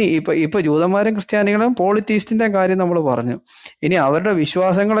 ഇനി ഇപ്പൊ ജൂതന്മാരും ക്രിസ്ത്യാനികളും പോളിത്തീസ്റ്റിന്റെ കാര്യം നമ്മൾ പറഞ്ഞു. ഇനി അവരുടെ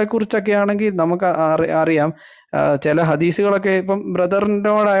വിശ്വാസങ്ങളെ കുറിച്ചൊക്കെ ആണെങ്കിൽ നമുക്ക് അറിയാം. ചില ഹദീസുകളൊക്കെ ഇപ്പം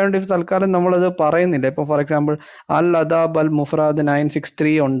ബ്രദറിനോടായതുകൊണ്ട് തൽക്കാലം നമ്മളത് പറയുന്നില്ല. ഇപ്പം ഫോർ എക്സാമ്പിൾ അൽ അദാബ് അൽ മുഫ്രാദ്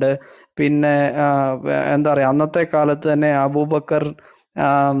 963 ഉണ്ട്. പിന്നെ എന്താ പറയുക, അന്നത്തെ കാലത്ത് തന്നെ അബൂബക്കർ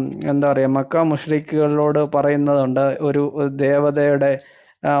എന്താ പറയുക മക്ക മുഷ്രിക്കുകളോട് പറയുന്നതുണ്ട്, ഒരു ദേവതയുടെ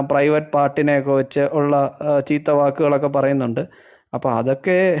പ്രൈവറ്റ് പാർട്ടിനെയൊക്കെ വെച്ച് ഉള്ള ചീത്ത വാക്കുകളൊക്കെ പറയുന്നുണ്ട്. അപ്പോൾ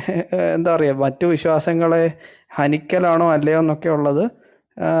അതൊക്കെ എന്താ പറയുക, മറ്റു വിശ്വാസങ്ങളെ ഹനിക്കലാണോ അല്ലയോ എന്നൊക്കെ ഉള്ളത്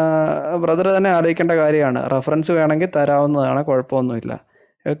ബ്രദർ തന്നെ ആലോചിക്കേണ്ട കാര്യമാണ്. റെഫറൻസ് വേണമെങ്കിൽ തരാവുന്നതാണ്, കുഴപ്പമൊന്നുമില്ല.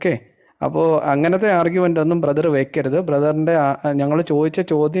 ഓക്കെ. അപ്പോൾ അങ്ങനത്തെ ആർഗ്യുമെൻ്റ് ഒന്നും ബ്രദർ വെക്കരുത്. ബ്രദറിൻ്റെ ഞങ്ങൾ ചോദിച്ച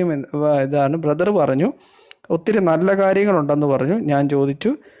ചോദ്യം ഇതാണ്. ബ്രദർ പറഞ്ഞു ഒത്തിരി നല്ല കാര്യങ്ങളുണ്ടെന്ന് പറഞ്ഞു. ഞാൻ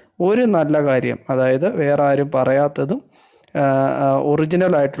ചോദിച്ചു ഒരു നല്ല കാര്യം, അതായത് വേറെ ആരും പറയാത്തതും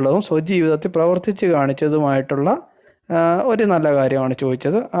ഒറിജിനൽ ആയിട്ടുള്ളതും സ്വജീവിതത്തിൽ പ്രവർത്തിച്ച് കാണിച്ചതുമായിട്ടുള്ള ഒരു നല്ല കാര്യമാണ്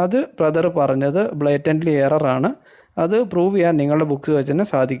ചോദിച്ചത്. അത് ബ്രദർ പറഞ്ഞത് ബ്ലേറ്റൻ്റ്ലി എററാണ്. അത് പ്രൂവ് ചെയ്യാൻ നിങ്ങളുടെ ബുക്സ് വെച്ച് തന്നെ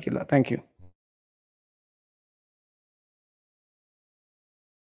സാധിക്കില്ല. Thank you.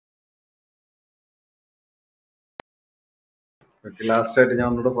 ലാസ്റ്റായിട്ട് ഞാൻ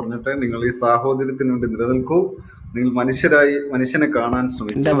ഒന്നുകൂടെ പറഞ്ഞിട്ട്, നിങ്ങൾ ഈ സാഹോദര്യത്തിന് വേണ്ടി നിലനിൽക്കൂ. നിങ്ങൾ മനുഷ്യനെ കാണാൻ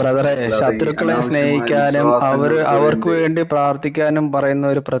ശ്രമിച്ചു. ബ്രദറെ, ശത്രുക്കളെ സ്നേഹിക്കാനും അവർക്ക് വേണ്ടി പ്രാർത്ഥിക്കാനും പറയുന്ന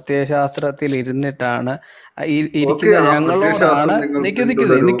ഒരു പ്രത്യയശാസ്ത്രത്തിൽ ഇരുന്നിട്ടാണ് ഇരിക്കുന്ന ഞങ്ങളോടാണ്.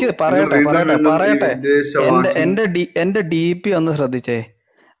 നിക്ക് പറയട്ടെ. എന്റെ DP ഒന്ന് ശ്രദ്ധിച്ചേ.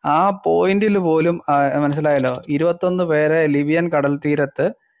 ആ പോയിന്റിൽ പോലും മനസ്സിലായല്ലോ, 21 പേരെ ലിബിയൻ കടൽ തീരത്ത്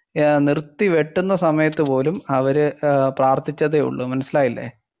നിർത്തി വെട്ടുന്ന സമയത്ത് പോലും അവര് പ്രാർത്ഥിച്ചതേ ഉള്ളൂ. മനസ്സിലായില്ലേ?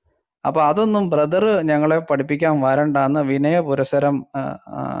 അപ്പൊ അതൊന്നും ബ്രദർ ഞങ്ങളെ പഠിപ്പിക്കാൻ വരണ്ടെന്ന് വിനയ പുരസരം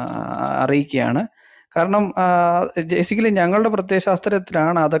അറിയിക്കുകയാണ്. കാരണം ബേസിക്കലി ഞങ്ങളുടെ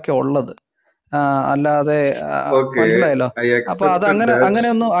പ്രത്യയശാസ്ത്രത്തിലാണ് അതൊക്കെ ഉള്ളത്, അല്ലാതെ മനസ്സിലായല്ലോ. അപ്പൊ അത്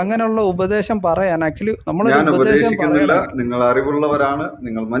അങ്ങനെയുള്ള ഉപദേശം പറയാൻ ആക്ച്വലി നമ്മളൊരു ഉപദേശം പറയണില്ല.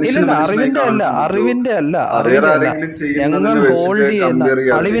 അറിവിന്റെ അല്ല ഞങ്ങൾ ഹോൾഡ്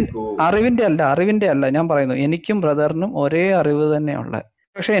ചെയ്യുന്ന അറിവിന്റെ അല്ല ഞാൻ പറയുന്നു. എനിക്കും ബ്രദറിനും ഒരേ അറിവ് തന്നെയുള്ള,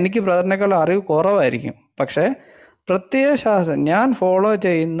 പക്ഷെ എനിക്ക് ബ്രദറിനേക്കാൾ അറിവ് കുറവായിരിക്കും. പക്ഷെ പ്രത്യയശാസ്ത്രം ഞാൻ ഫോളോ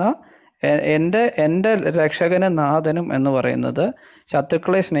ചെയ്യുന്ന എൻ്റെ രക്ഷകനും നാഥനും എന്ന് പറയുന്നത്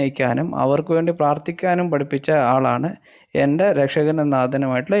ശത്രുക്കളെ സ്നേഹിക്കാനും അവർക്ക് വേണ്ടി പ്രാർത്ഥിക്കാനും പഠിപ്പിച്ച ആളാണ് എൻ്റെ രക്ഷകനും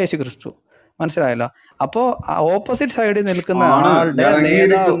നാഥനുമായിട്ടുള്ള യേശു ക്രിസ്തു. മനസ്സിലായല്ലോ? അപ്പോൾ ഓപ്പോസിറ്റ് സൈഡിൽ നിൽക്കുന്ന ആളുടെ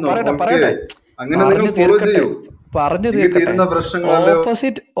നേതാവ് പറഞ്ഞു തീർക്കട്ടെ.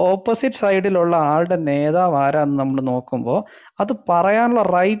 ഓപ്പോസിറ്റ് സൈഡിലുള്ള ആളുടെ നേതാവ് ആരാന്ന് നമ്മൾ നോക്കുമ്പോൾ അത് പറയാനുള്ള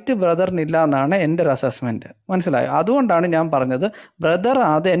റൈറ്റ് ബ്രദറിനില്ല എന്നാണ് എൻ്റെ ഒരു അസസ്മെൻറ്റ്. മനസ്സിലായോ? അതുകൊണ്ടാണ് ഞാൻ പറഞ്ഞത് ബ്രദർ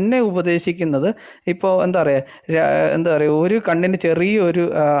അത് എന്നെ ഉപദേശിക്കുന്നത്. ഇപ്പോൾ എന്താ പറയുക ഒരു കണ്ണിന് ചെറിയൊരു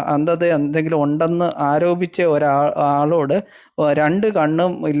അന്ധത എന്തെങ്കിലും ഉണ്ടെന്ന് ആരോപിച്ച ഒരാളോട് 2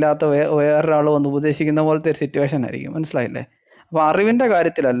 കണ്ണും ഇല്ലാത്ത വേറൊരാൾ വന്ന് ഉപദേശിക്കുന്ന പോലത്തെ ഒരു സിറ്റുവേഷൻ ആയിരിക്കും. മനസ്സിലായില്ലേ? അപ്പോൾ അറിവിൻ്റെ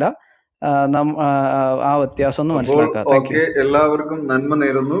കാര്യത്തിലല്ല ആ വ്യത്യാസം ഒന്ന് മനസ്സിലാക്കാം. എല്ലാവർക്കും നന്മ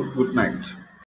നേരുന്നു. Good night.